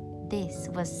 This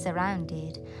was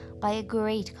surrounded by a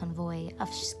great convoy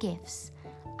of skiffs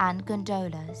and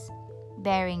gondolas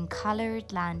bearing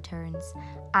colored lanterns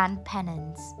and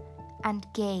pennants and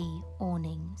gay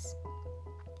awnings,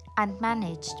 and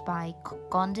managed by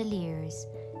gondoliers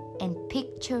in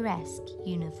picturesque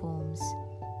uniforms.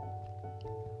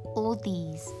 All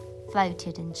these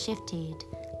floated and shifted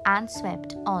and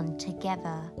swept on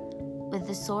together with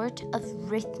a sort of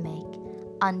rhythmic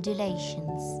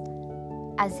undulations,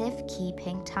 as if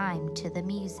keeping time to the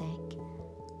music,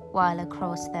 while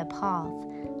across their path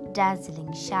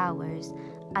dazzling showers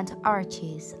and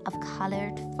arches of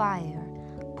colored fire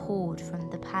poured from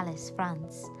the palace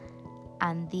fronts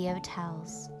and the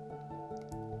hotels.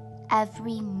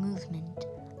 Every movement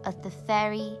of the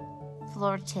fairy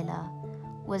flotilla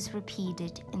was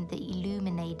repeated in the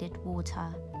illuminated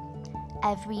water.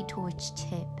 Every torch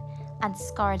tip and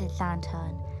scarlet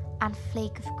lantern and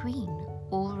flake of green,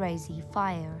 all rosy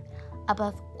fire,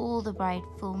 above all the bright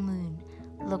full moon,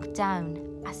 looked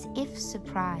down as if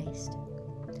surprised.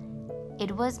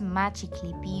 It was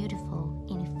magically beautiful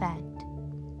in effect.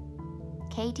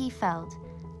 Katy felt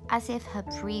as if her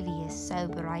previous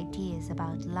sober ideas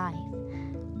about life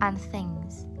and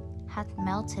things had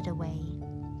melted away.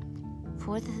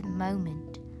 For the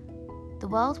moment, the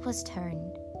world was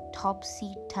turned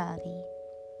topsy-turvy.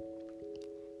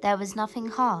 There was nothing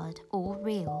hard or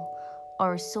real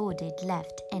or sordid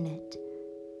left in it.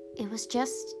 It was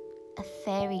just a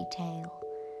fairy tale,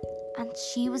 and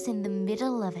she was in the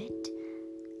middle of it,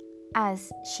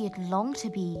 as she had longed to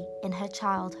be in her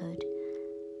childhood.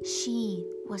 She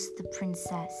was the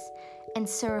princess,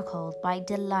 encircled by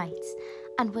delights,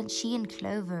 and when she and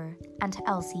Clover and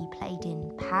Elsie played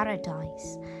in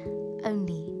Paradise,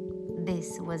 only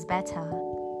this was better.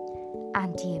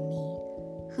 And dear me,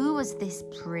 who was this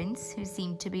prince who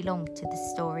seemed to belong to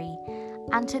the story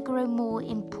and to grow more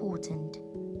important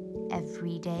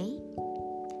every day?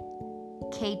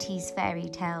 Katy's fairy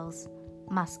tales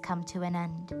must come to an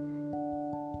end.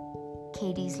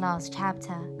 Katy's last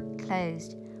chapter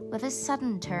closed with a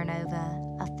sudden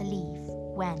turnover of the leaf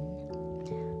when,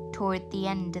 toward the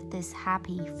end of this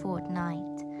happy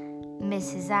fortnight,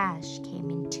 Mrs. Ashe came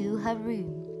into her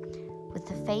room with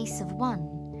the face of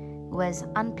one who has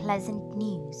unpleasant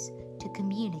news to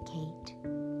communicate.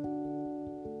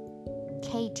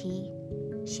 "Katy,"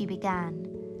 she began,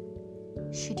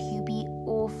 "should you be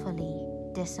awfully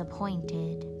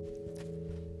disappointed?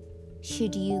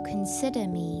 Should you consider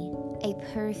me a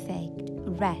perfect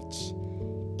wretch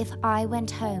if I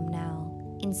went home now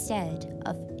instead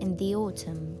of in the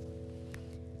autumn?"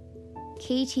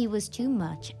 Katy was too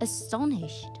much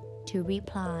astonished to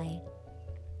reply.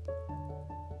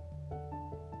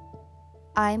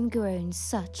 "I'm grown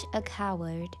such a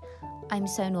coward. I'm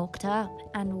so knocked up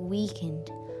and weakened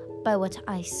by what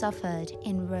I suffered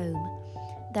in Rome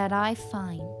that I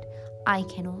find I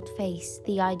cannot face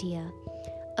the idea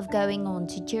of going on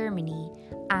to Germany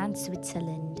and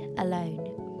Switzerland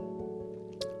alone,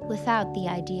 without the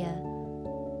idea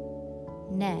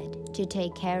Ned to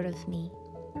take care of me.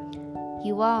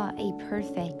 You are a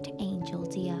perfect angel,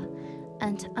 dear,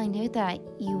 and I know that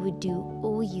you would do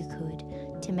all you could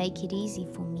to make it easy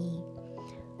for me,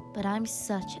 but I'm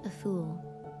such a fool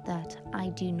that I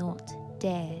do not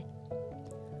dare.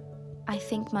 I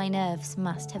think my nerves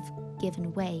must have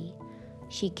given way,"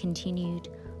 she continued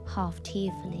half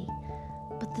tearfully,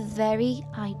 "but the very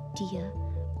idea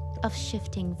of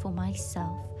shifting for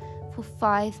myself for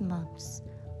 5 months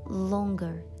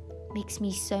longer makes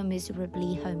me so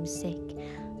miserably homesick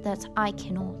that I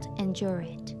cannot endure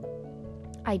it.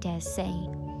 I dare say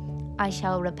I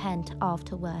shall repent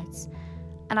afterwards,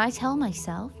 and I tell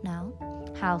myself now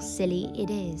how silly it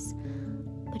is,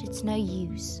 but it's no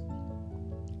use.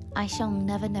 I shall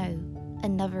never know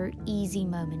another easy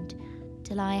moment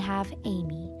till I have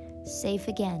Amy safe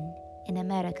again in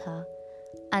America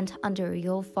and under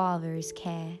your father's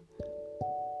care.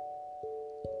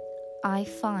 I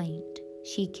find,"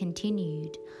 she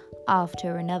continued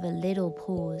after another little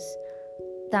pause,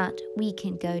 "that we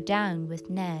can go down with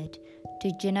Ned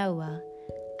to Genoa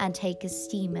and take a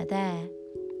steamer there.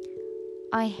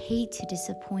 I hate to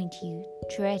disappoint you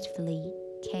dreadfully,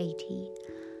 Katy,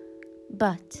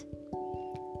 but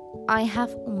I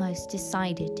have almost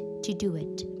decided to do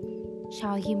it.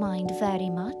 Shall you mind very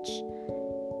much?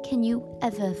 Can you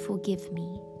ever forgive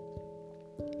me?"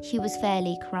 She was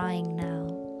fairly crying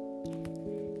now.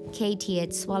 Katy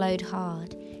had swallowed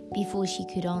hard before she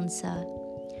could answer.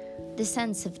 The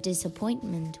sense of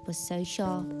disappointment was so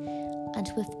sharp,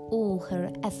 and with all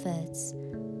her efforts,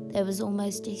 there was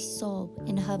almost a sob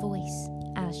in her voice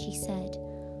as she said,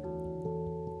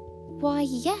 "Why,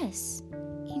 yes,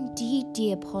 indeed,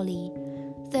 dear Polly,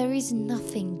 there is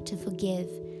nothing to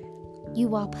forgive.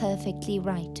 You are perfectly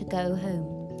right to go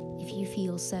home if you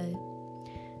feel so."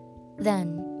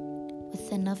 Then,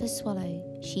 with another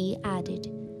swallow, she added,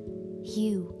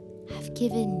 "You have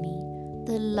given me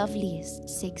the loveliest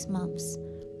 6 months.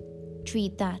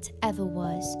 Treat that ever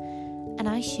was, and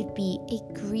I should be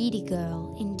a greedy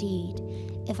girl indeed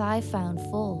if I found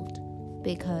fault,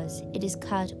 because it is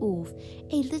cut off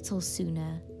a little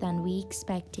sooner than we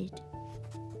expected."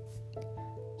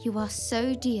 "You are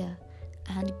so dear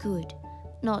and good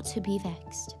not to be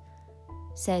vexed,"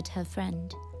 said her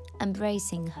friend,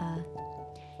 embracing her.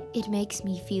 "It makes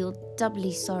me feel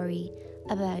doubly sorry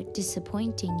about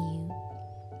disappointing you.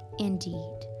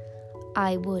 Indeed,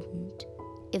 I wouldn't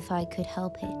if I could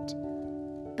help it,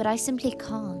 but I simply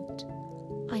can't.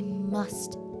 I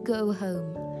must go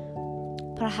home.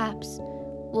 Perhaps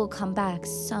we'll come back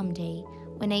someday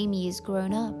when Amy is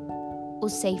grown up or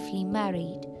safely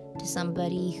married to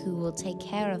somebody who will take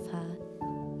care of her."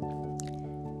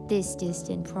 This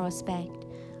distant prospect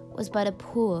was but a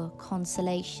poor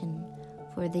consolation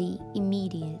for the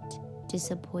immediate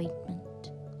disappointment.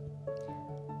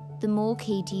 The more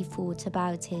Katy thought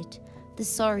about it, the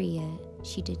sorrier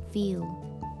she did feel.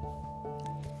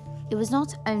 It was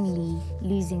not only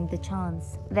losing the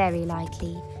chance, very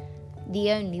likely,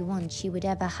 the only one she would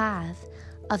ever have,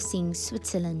 of seeing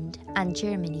Switzerland and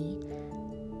Germany.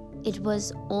 It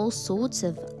was all sorts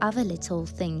of other little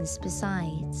things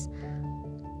besides.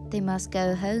 They must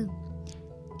go home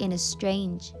in a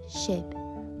strange ship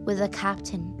with a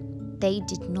captain they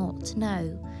did not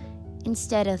know,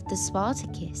 instead of the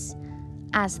Spartacus,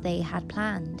 as they had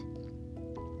planned.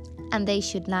 And they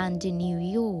should land in New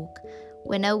York,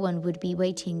 where no one would be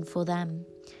waiting for them,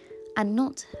 and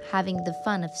not having the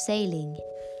fun of sailing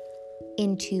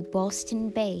into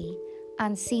Boston Bay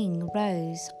and seeing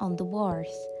Rose on the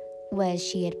wharf where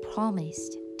she had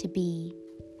promised to be.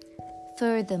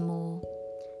 Furthermore,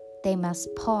 they must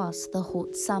pass the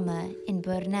hot summer in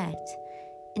Burnett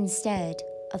instead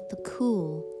of the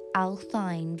cool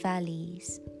Alpine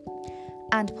valleys,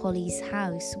 and Polly's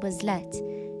house was let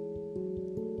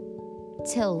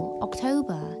till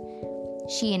October.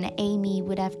 She and Amy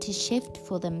would have to shift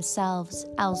for themselves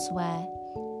elsewhere.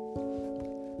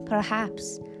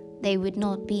 Perhaps they would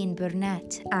not be in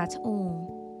Burnett at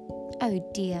all. Oh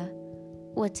dear,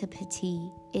 what a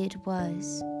pity it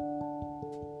was.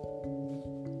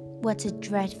 What a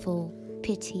dreadful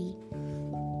pity.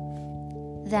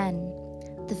 Then,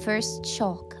 the first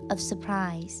shock of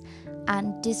surprise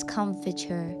and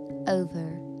discomfiture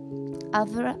over,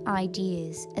 other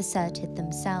ideas asserted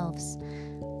themselves,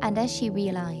 and as she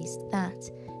realized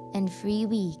that in 3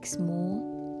 weeks more,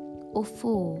 or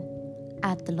 4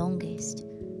 at the longest,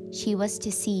 she was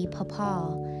to see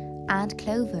Papa and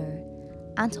Clover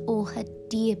and all her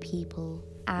dear people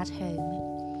at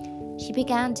home, she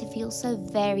began to feel so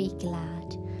very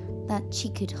glad that she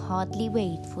could hardly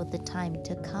wait for the time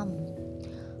to come.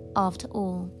 After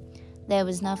all, there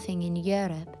was nothing in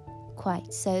Europe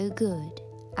quite so good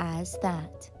as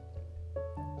that.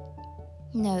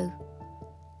 "No,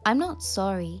 I'm not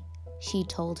sorry," she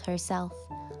told herself.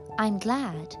 "I'm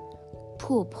glad.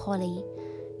 Poor Polly.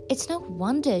 It's no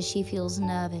wonder she feels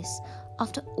nervous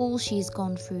after all she's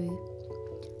gone through.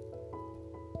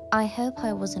 I hope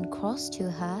I wasn't cross to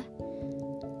her.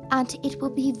 And it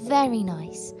will be very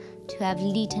nice to have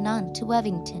Lieutenant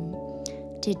Wellington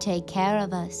to take care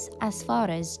of us as far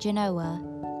as Genoa."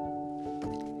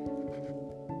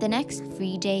 The next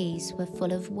 3 days were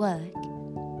full of work.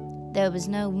 There was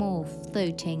no more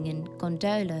floating in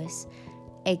gondolas,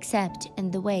 except in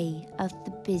the way of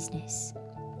the business.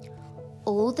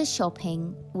 All the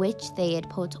shopping which they had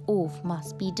put off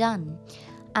must be done,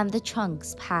 and the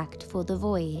trunks packed for the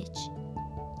voyage.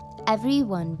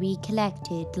 Everyone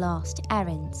recollected last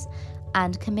errands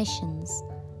and commissions.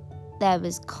 There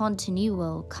was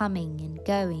continual coming and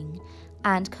going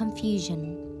and confusion.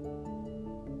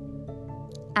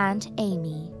 And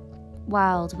Amy,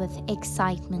 wild with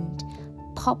excitement,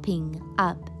 popping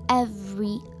up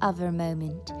every other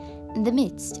moment in the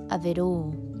midst of it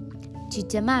all, to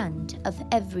demand of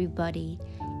everybody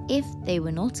if they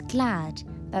were not glad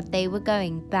that they were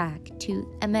going back to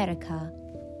America.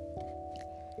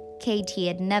 Katy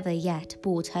had never yet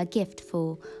bought her gift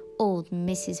for old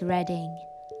Mrs. Redding.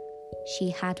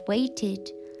 She had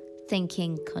waited,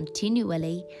 thinking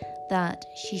continually that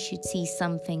she should see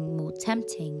something more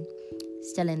tempting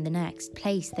still in the next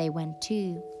place they went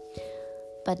to,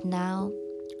 but now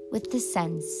with the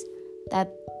sense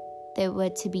that there were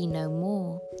to be no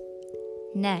more.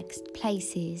 Next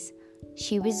places,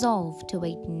 she resolved to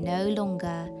wait no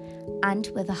longer, and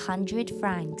with 100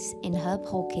 francs in her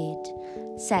pocket,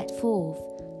 set forth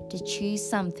to choose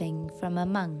something from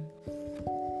among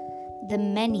the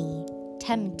many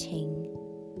tempting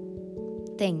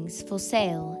things for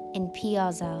sale in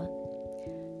Piazza.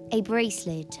 A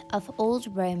bracelet of old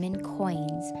Roman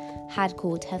coins had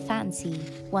caught her fancy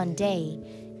one day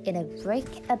in a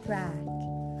bric-a-brac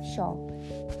shop,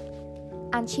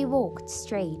 and she walked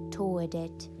straight toward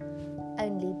it,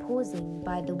 only pausing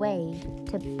by the way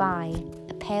to buy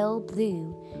a pale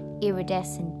blue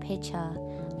iridescent pitcher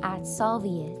at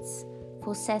Salviette's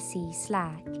for Ceci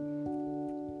Slack,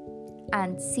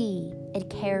 and see it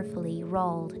carefully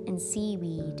rolled in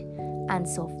seaweed and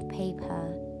soft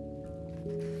paper.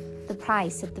 The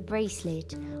price of the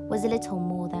bracelet was a little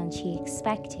more than she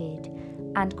expected,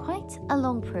 and quite a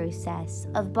long process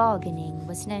of bargaining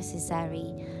was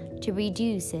necessary to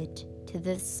reduce it to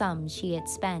the sum she had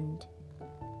spent.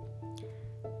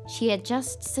 She had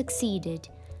just succeeded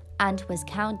and was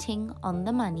counting on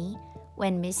the money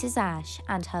when Mrs. Ashe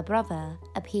and her brother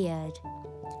appeared,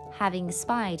 having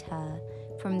spied her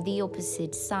from the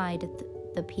opposite side of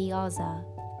the piazza,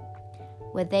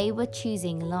 where they were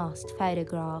choosing last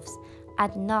photographs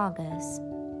at Naga's.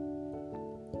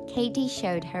 Katy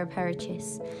showed her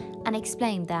purchase and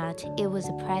explained that it was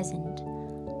a present,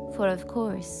 for of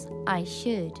course I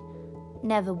should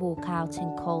never walk out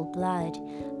in cold blood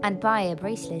and buy a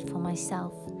bracelet for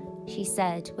myself, she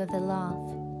said with a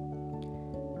laugh.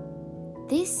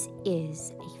 This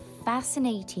is a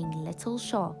fascinating little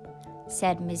shop,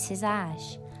 said Mrs.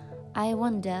 Ashe. I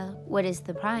wonder what is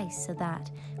the price of that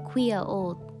queer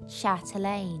old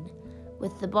chatelaine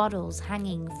with the bottles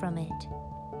hanging from it.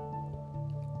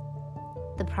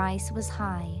 The price was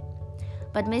high,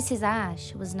 but Mrs.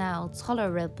 Ashe was now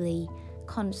tolerably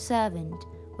conversant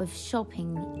with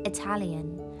shopping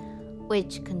Italian,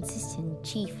 which consisted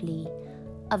chiefly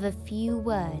of a few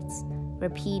words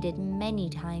repeated many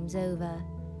times over,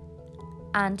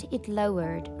 and it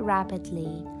lowered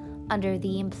rapidly under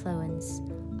the influence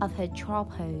of her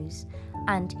tropos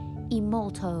and "I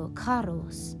molto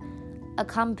caros,"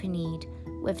 accompanied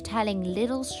with telling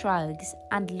little shrugs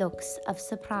and looks of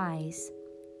surprise.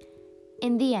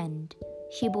 In the end,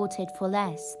 she bought it for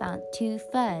less than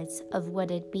 2/3 of what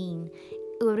had been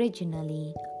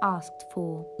originally asked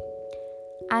for.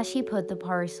 As she put the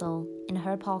parcel in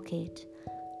her pocket,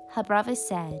 her brother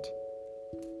said,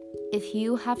 "If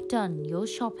you have done your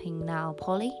shopping now,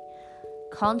 Polly,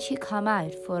 can't you come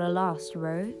out for a last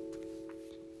row?"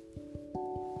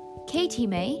 "Katy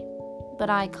may, but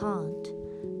I can't,"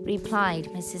 replied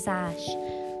Mrs. Ashe.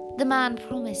 "The man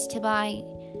promised to buy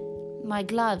my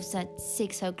gloves at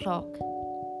 6 o'clock.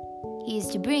 He is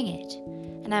to bring it,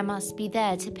 and I must be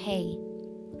there to pay.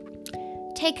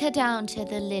 Take her down to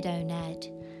the Lido, Ned.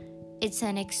 It's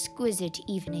an exquisite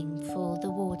evening for the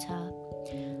water,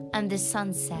 and the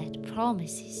sunset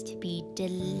promises to be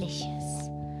delicious.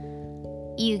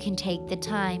 You can take the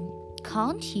time,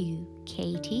 can't you,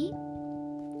 Katy?"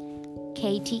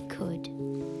 Katy could.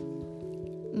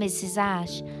 Mrs.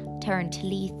 Ashe turned to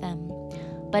leave them,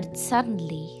 but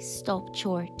suddenly stopped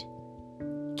short.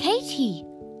 "Katy,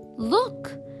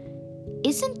 look!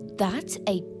 Isn't that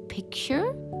a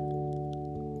picture?"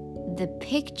 The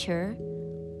picture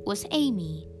was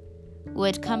Amy, who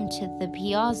had come to the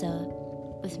piazza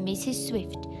with Mrs.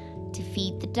 Swift to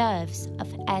feed the doves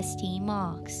of St.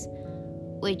 Mark's,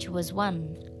 which was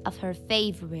one of her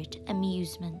favorite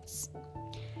amusements.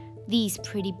 These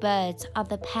pretty birds are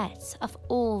the pets of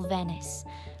all Venice,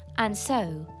 and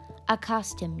so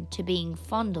accustomed to being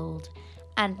fondled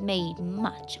and made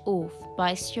much of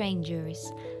by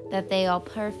strangers that they are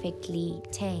perfectly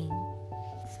tame.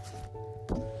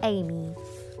 Amy,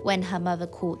 when her mother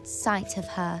caught sight of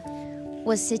her,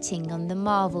 was sitting on the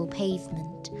marble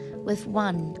pavement with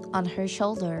one on her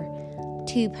shoulder,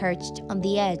 two perched on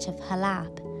the edge of her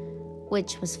lap,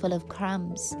 which was full of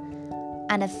crumbs,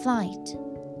 and a flight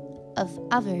of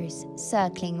others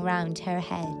circling round her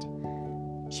head.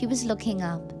 She was looking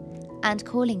up and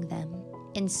calling them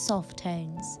in soft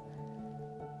tones.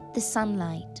 The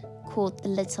sunlight caught the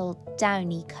little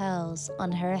downy curls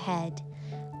on her head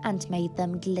and made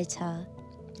them glitter.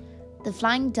 The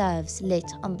flying doves lit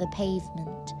on the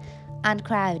pavement and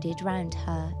crowded round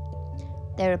her,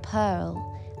 their pearl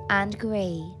and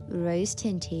grey,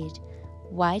 rose-tinted,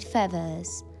 white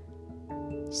feathers,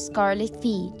 scarlet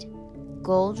feet,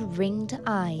 gold-ringed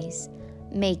eyes,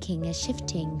 making a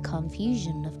shifting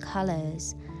confusion of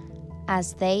colours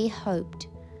as they hopped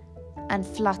and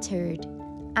fluttered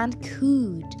and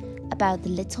cooed about the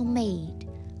little maid,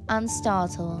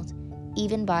 unstartled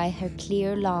even by her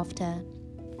clear laughter.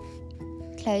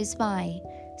 Close by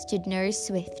stood Nurse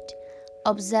Swift,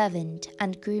 observant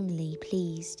and grimly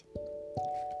pleased.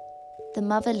 The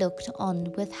mother looked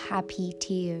on with happy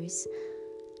tears.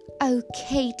 "Oh,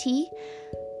 Katy,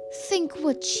 think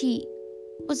what she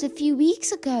was a few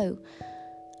weeks ago,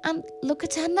 and look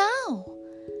at her now.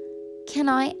 Can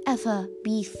I ever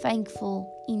be thankful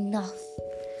enough?"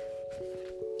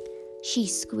 She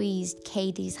squeezed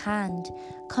Katy's hand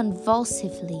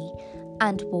convulsively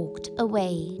and walked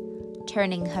away,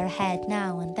 turning her head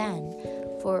now and then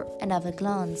for another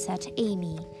glance at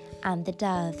Amy and the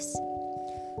doves,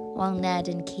 while Ned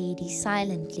and Katy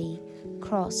silently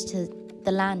crossed to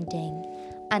the landing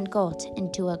and got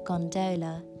into a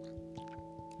gondola.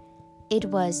 It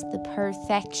was the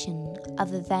perfection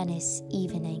of a Venice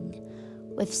evening,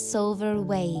 with silver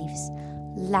waves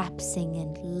lapsing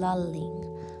and lulling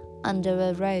under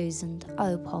a rose and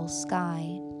opal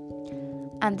sky,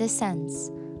 and the sense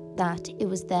that it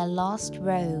was their last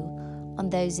row on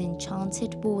those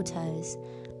enchanted waters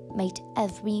made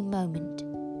every moment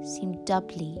seem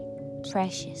doubly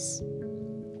precious.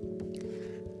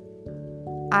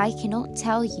 I cannot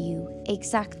tell you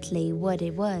exactly what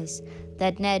it was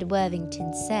that Ned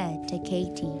Worthington said to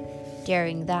Katy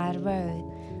during that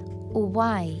row, or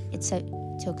why it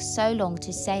took so long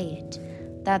to say it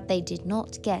that they did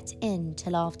not get in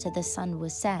till after the sun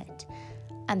was set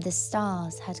and the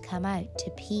stars had come out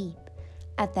to peep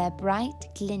at their bright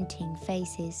glinting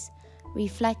faces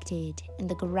reflected in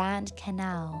the Grand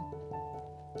Canal.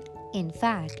 In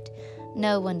fact,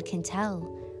 no one can tell,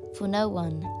 for no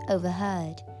one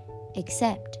overheard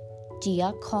except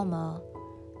Giacomo,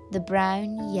 the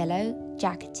brown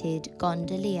yellow-jacketed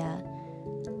gondolier,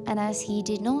 and as he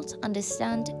did not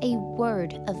understand a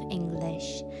word of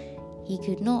English, he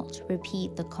could not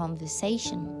repeat the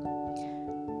conversation.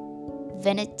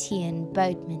 Venetian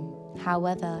boatmen,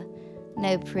 however,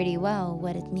 know pretty well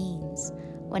what it means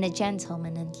when a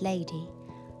gentleman and lady,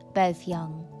 both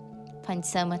young, find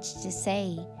so much to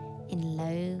say in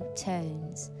low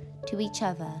tones to each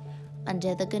other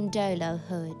under the gondola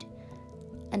hood,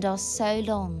 and are so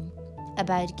long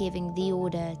about giving the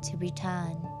order to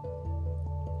return.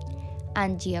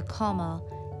 And Giacomo,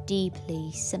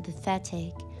 deeply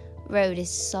sympathetic, rowed as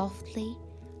softly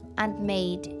and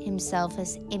made himself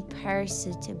as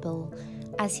imperceptible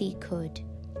as he could,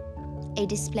 a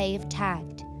display of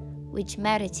tact which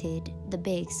merited the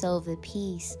big silver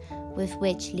piece with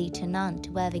which Lieutenant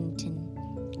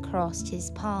Worthington crossed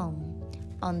his palm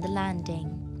on the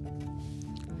landing.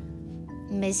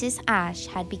 Mrs. Ashe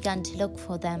had begun to look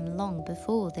for them long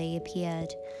before they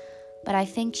appeared, but I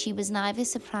think she was neither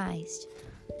surprised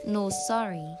nor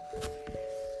sorry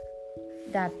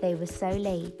that they were so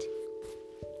late.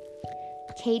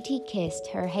 Katy kissed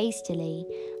her hastily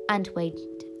and went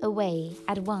away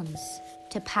at once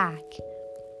to pack,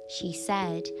 she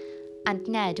said, and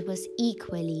Ned was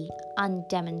equally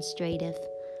undemonstrative,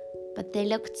 but they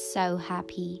looked so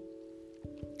happy,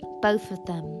 both of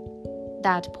them,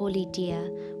 that Polly dear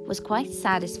was quite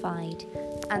satisfied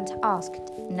and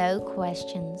asked no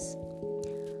questions.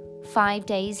 5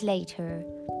 days later,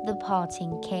 the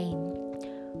parting came,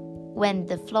 when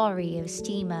the Florio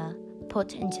steamer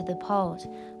put into the port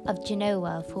of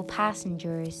Genoa for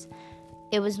passengers.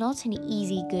 It was not an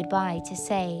easy goodbye to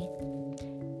say.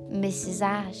 Mrs.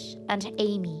 Ashe and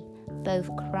Amy both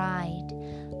cried,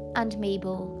 and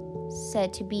Mabel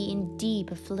said to be in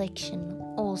deep affliction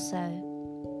also.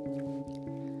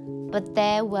 But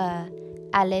there were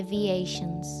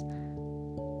alleviations.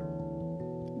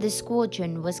 The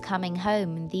squadron was coming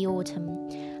home in the autumn,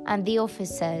 and the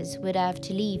officers would have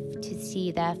to leave to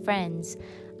see their friends,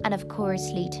 and of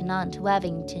course Lieutenant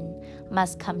Worthington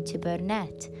must come to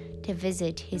Burnett to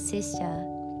visit his sister.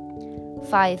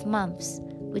 5 months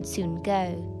would soon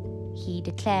go, he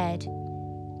declared,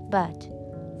 but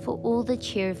for all the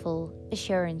cheerful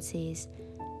assurances,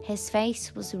 his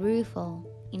face was rueful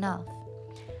enough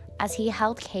as he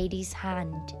held Katy's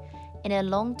hand in a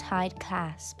long tight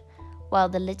clasp while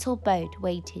the little boat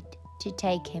waited to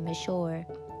take him ashore.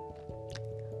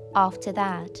 After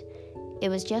that, it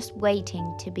was just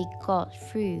waiting to be got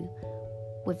through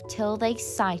with till they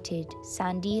sighted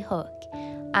Sandy Hook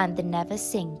and the Never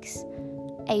Sinks,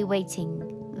 a waiting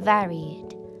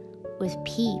varied with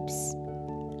peeps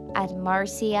at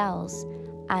Marseilles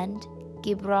and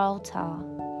Gibraltar,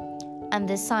 and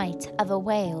the sight of a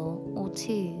whale or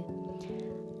two,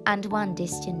 and one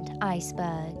distant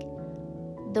iceberg.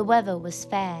 The weather was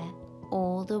fair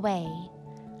all the way,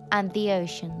 and the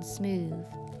ocean smooth.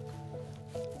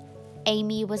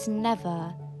 Amy was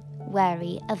never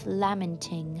wary of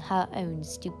lamenting her own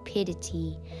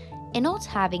stupidity in not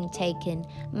having taken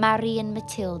Mary and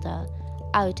Matilda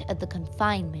out of the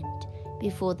confinement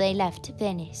before they left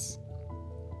Venice.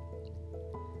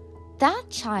 "That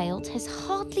child has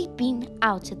hardly been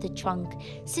out of the trunk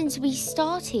since we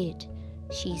started,"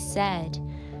 she said.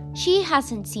 "She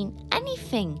hasn't seen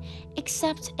anything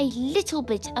except a little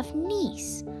bit of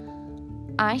Nice.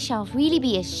 I shall really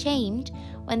be ashamed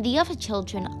when the other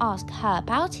children ask her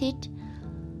about it.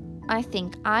 I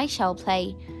think I shall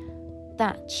play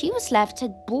that she was left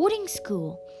at boarding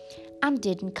school and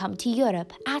didn't come to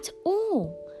Europe at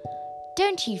all.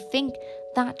 Don't you think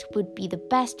that would be the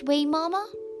best way, Mama?"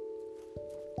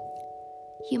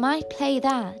 "You might play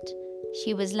that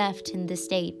she was left in the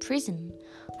state prison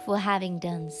for having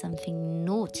done something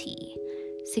naughty,"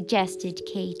 suggested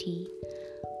Katy,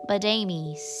 but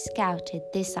Amy scouted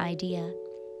this idea.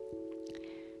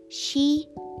 "She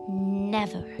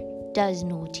never does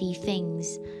naughty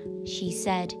things," she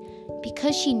said,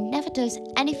 "because she never does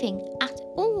anything at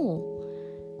all.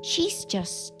 She's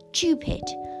just stupid.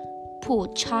 Poor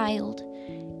child.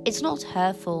 It's not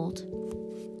her fault."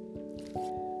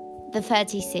 The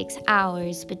 36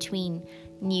 hours between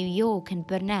New York and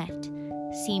Burnett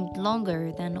seemed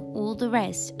longer than all the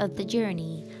rest of the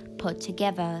journey put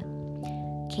together,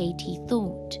 Katy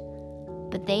thought,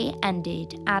 but they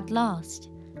ended at last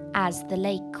as the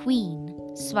Lake Queen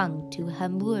swung to her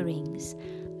moorings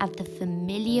at the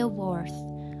familiar wharf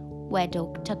where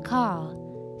Dr. Carr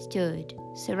stood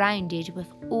surrounded with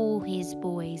all his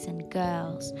boys and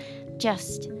girls,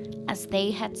 just as they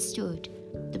had stood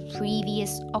the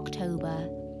previous October,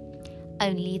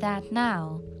 only that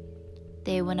now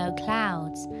there were no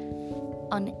clouds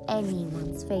on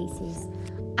anyone's faces,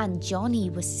 and Johnny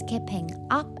was skipping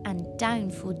up and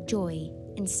down for joy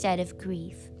instead of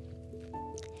grief.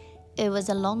 It was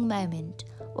a long moment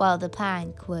while the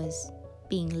plank was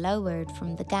being lowered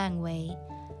from the gangway,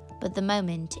 but the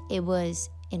moment it was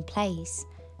in place,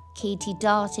 Katy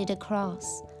darted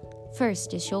across,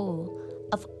 first ashore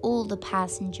of all the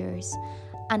passengers,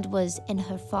 and was in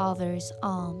her father's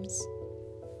arms.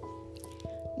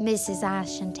 Mrs.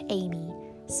 Ashe and Amy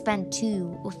spent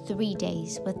 2 or 3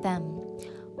 days with them,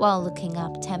 while looking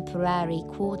up temporary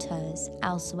quarters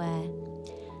elsewhere,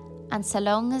 and so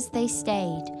long as they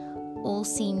stayed, all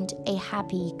seemed a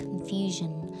happy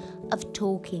confusion of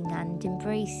talking and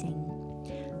embracing,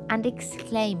 and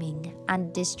exclaiming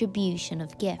and distribution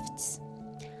of gifts.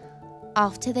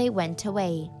 After they went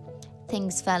away,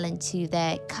 things fell into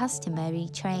their customary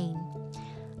train,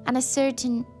 and a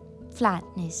certain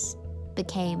flatness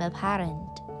became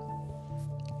apparent.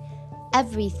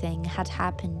 Everything had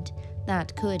happened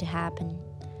that could happen.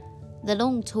 The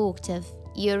long-talked-of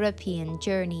European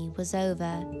journey was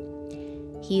over.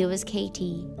 Here was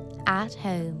Katy at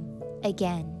home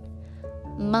again,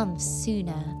 months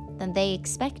sooner than they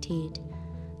expected,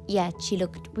 yet she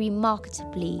looked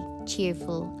remarkably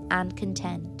cheerful and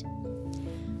content.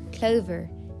 Clover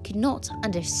could not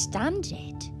understand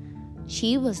it.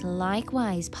 She was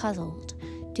likewise puzzled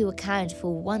to account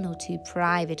for 1 or 2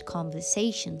 private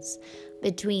conversations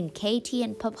between Katy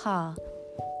and Papa,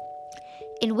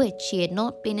 in which she had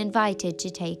not been invited to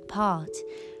take part,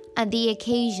 and the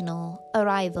occasional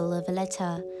arrival of a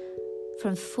letter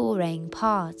from foreign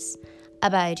parts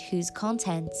about whose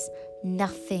contents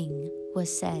nothing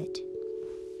was said.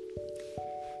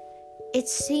 "It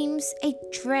seems a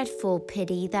dreadful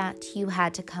pity that you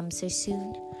had to come so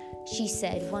soon," she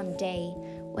said one day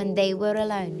when they were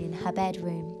alone in her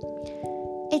bedroom.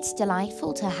 "It's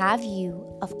delightful to have you,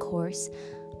 of course,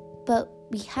 but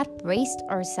we had braced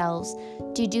ourselves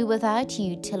to do without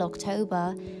you till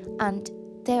October, and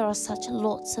there are such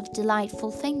lots of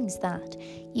delightful things that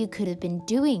you could have been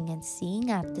doing and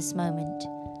seeing at this moment."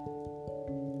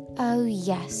 "Oh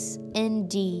yes,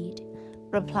 indeed,"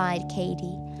 replied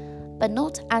Katy, but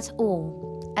not at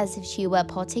all as if she were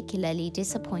particularly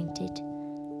disappointed.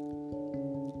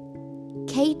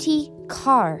 "Katy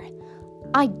Carr,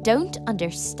 I don't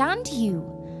understand you,"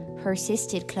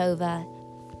 persisted Clover.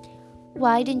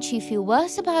 "Why don't you feel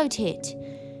worse about it?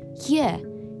 Here,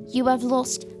 you have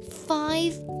lost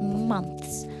 5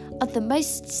 months of the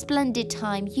most splendid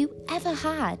time you ever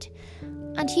had,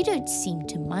 and you don't seem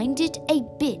to mind it a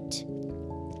bit.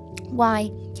 Why,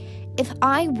 if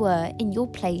I were in your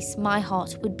place, my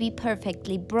heart would be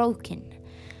perfectly broken.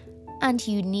 And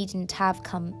you needn't have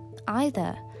come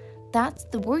either. That's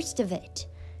the worst of it.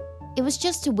 It was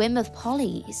just a whim of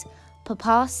Polly's,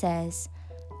 Papa says.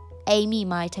 Amy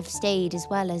might have stayed as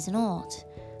well as not.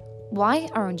 Why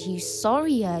aren't you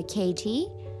sorrier, Katy?"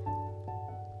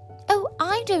 "Oh,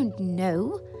 I don't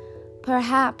know.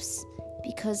 Perhaps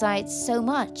because I ate so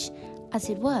much as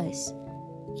it was,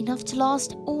 enough to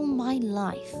last all my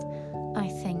life, I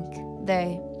think,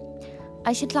 though.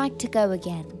 I should like to go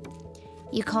again.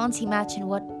 You can't imagine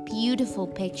what beautiful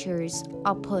pictures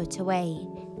are put away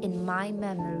in my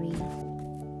memory.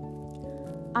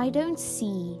 I don't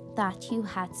see that you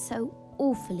had so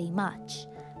awfully much,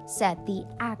 said the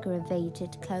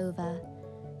aggravated Clover.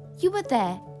 You were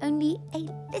there only a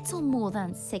little more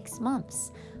than 6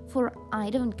 months, for I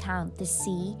don't count the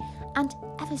sea, and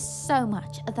ever so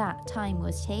much of that time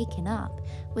was taken up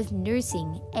with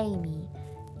nursing Amy.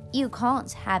 You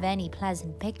can't have any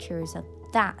pleasant pictures of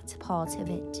that part of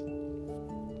it.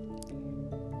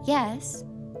 Yes,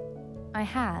 I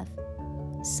have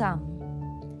some.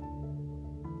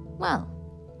 Well,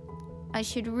 I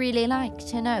should really like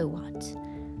to know what.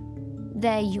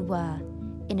 There you were,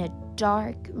 in a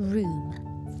dark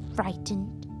room,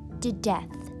 frightened to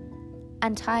death,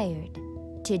 and tired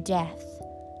to death,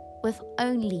 with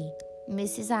only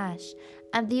Mrs. Ashe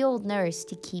and the old nurse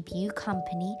to keep you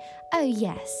company. Oh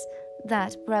yes,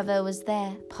 that brother was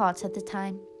there part of the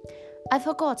time. I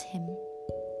forgot him.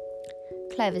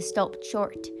 Clover stopped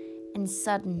short in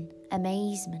sudden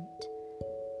amazement.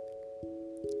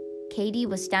 Katy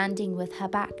was standing with her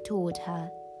back toward her,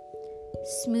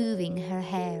 smoothing her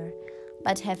hair,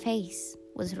 but her face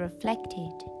was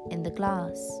reflected in the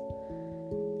glass.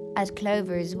 At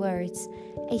Clover's words,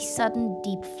 a sudden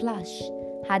deep flush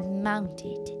had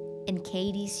mounted in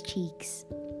Katy's cheeks.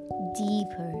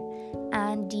 Deeper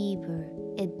and deeper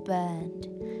it burned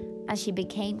as she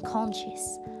became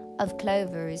conscious of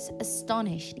Clover's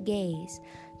astonished gaze,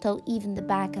 till even the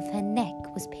back of her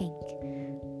neck was pink.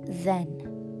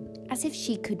 Then, as if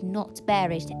she could not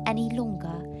bear it any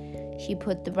longer, she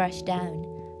put the brush down,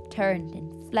 turned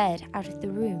and fled out of the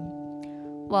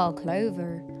room, while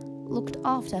Clover looked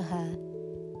after her,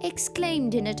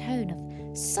 exclaimed in a tone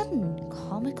of sudden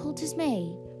comical dismay,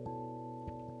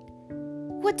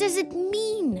 "What does it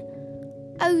mean?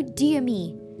 Oh dear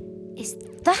me, is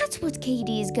that what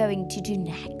Katy is going to do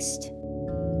next?"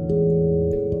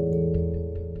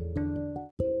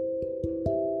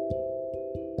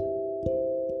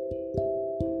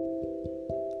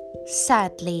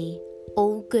 Sadly,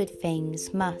 all good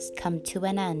things must come to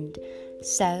an end,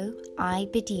 so I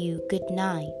bid you good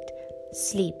night.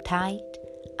 Sleep tight,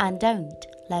 and don't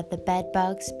let the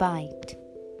bedbugs bite.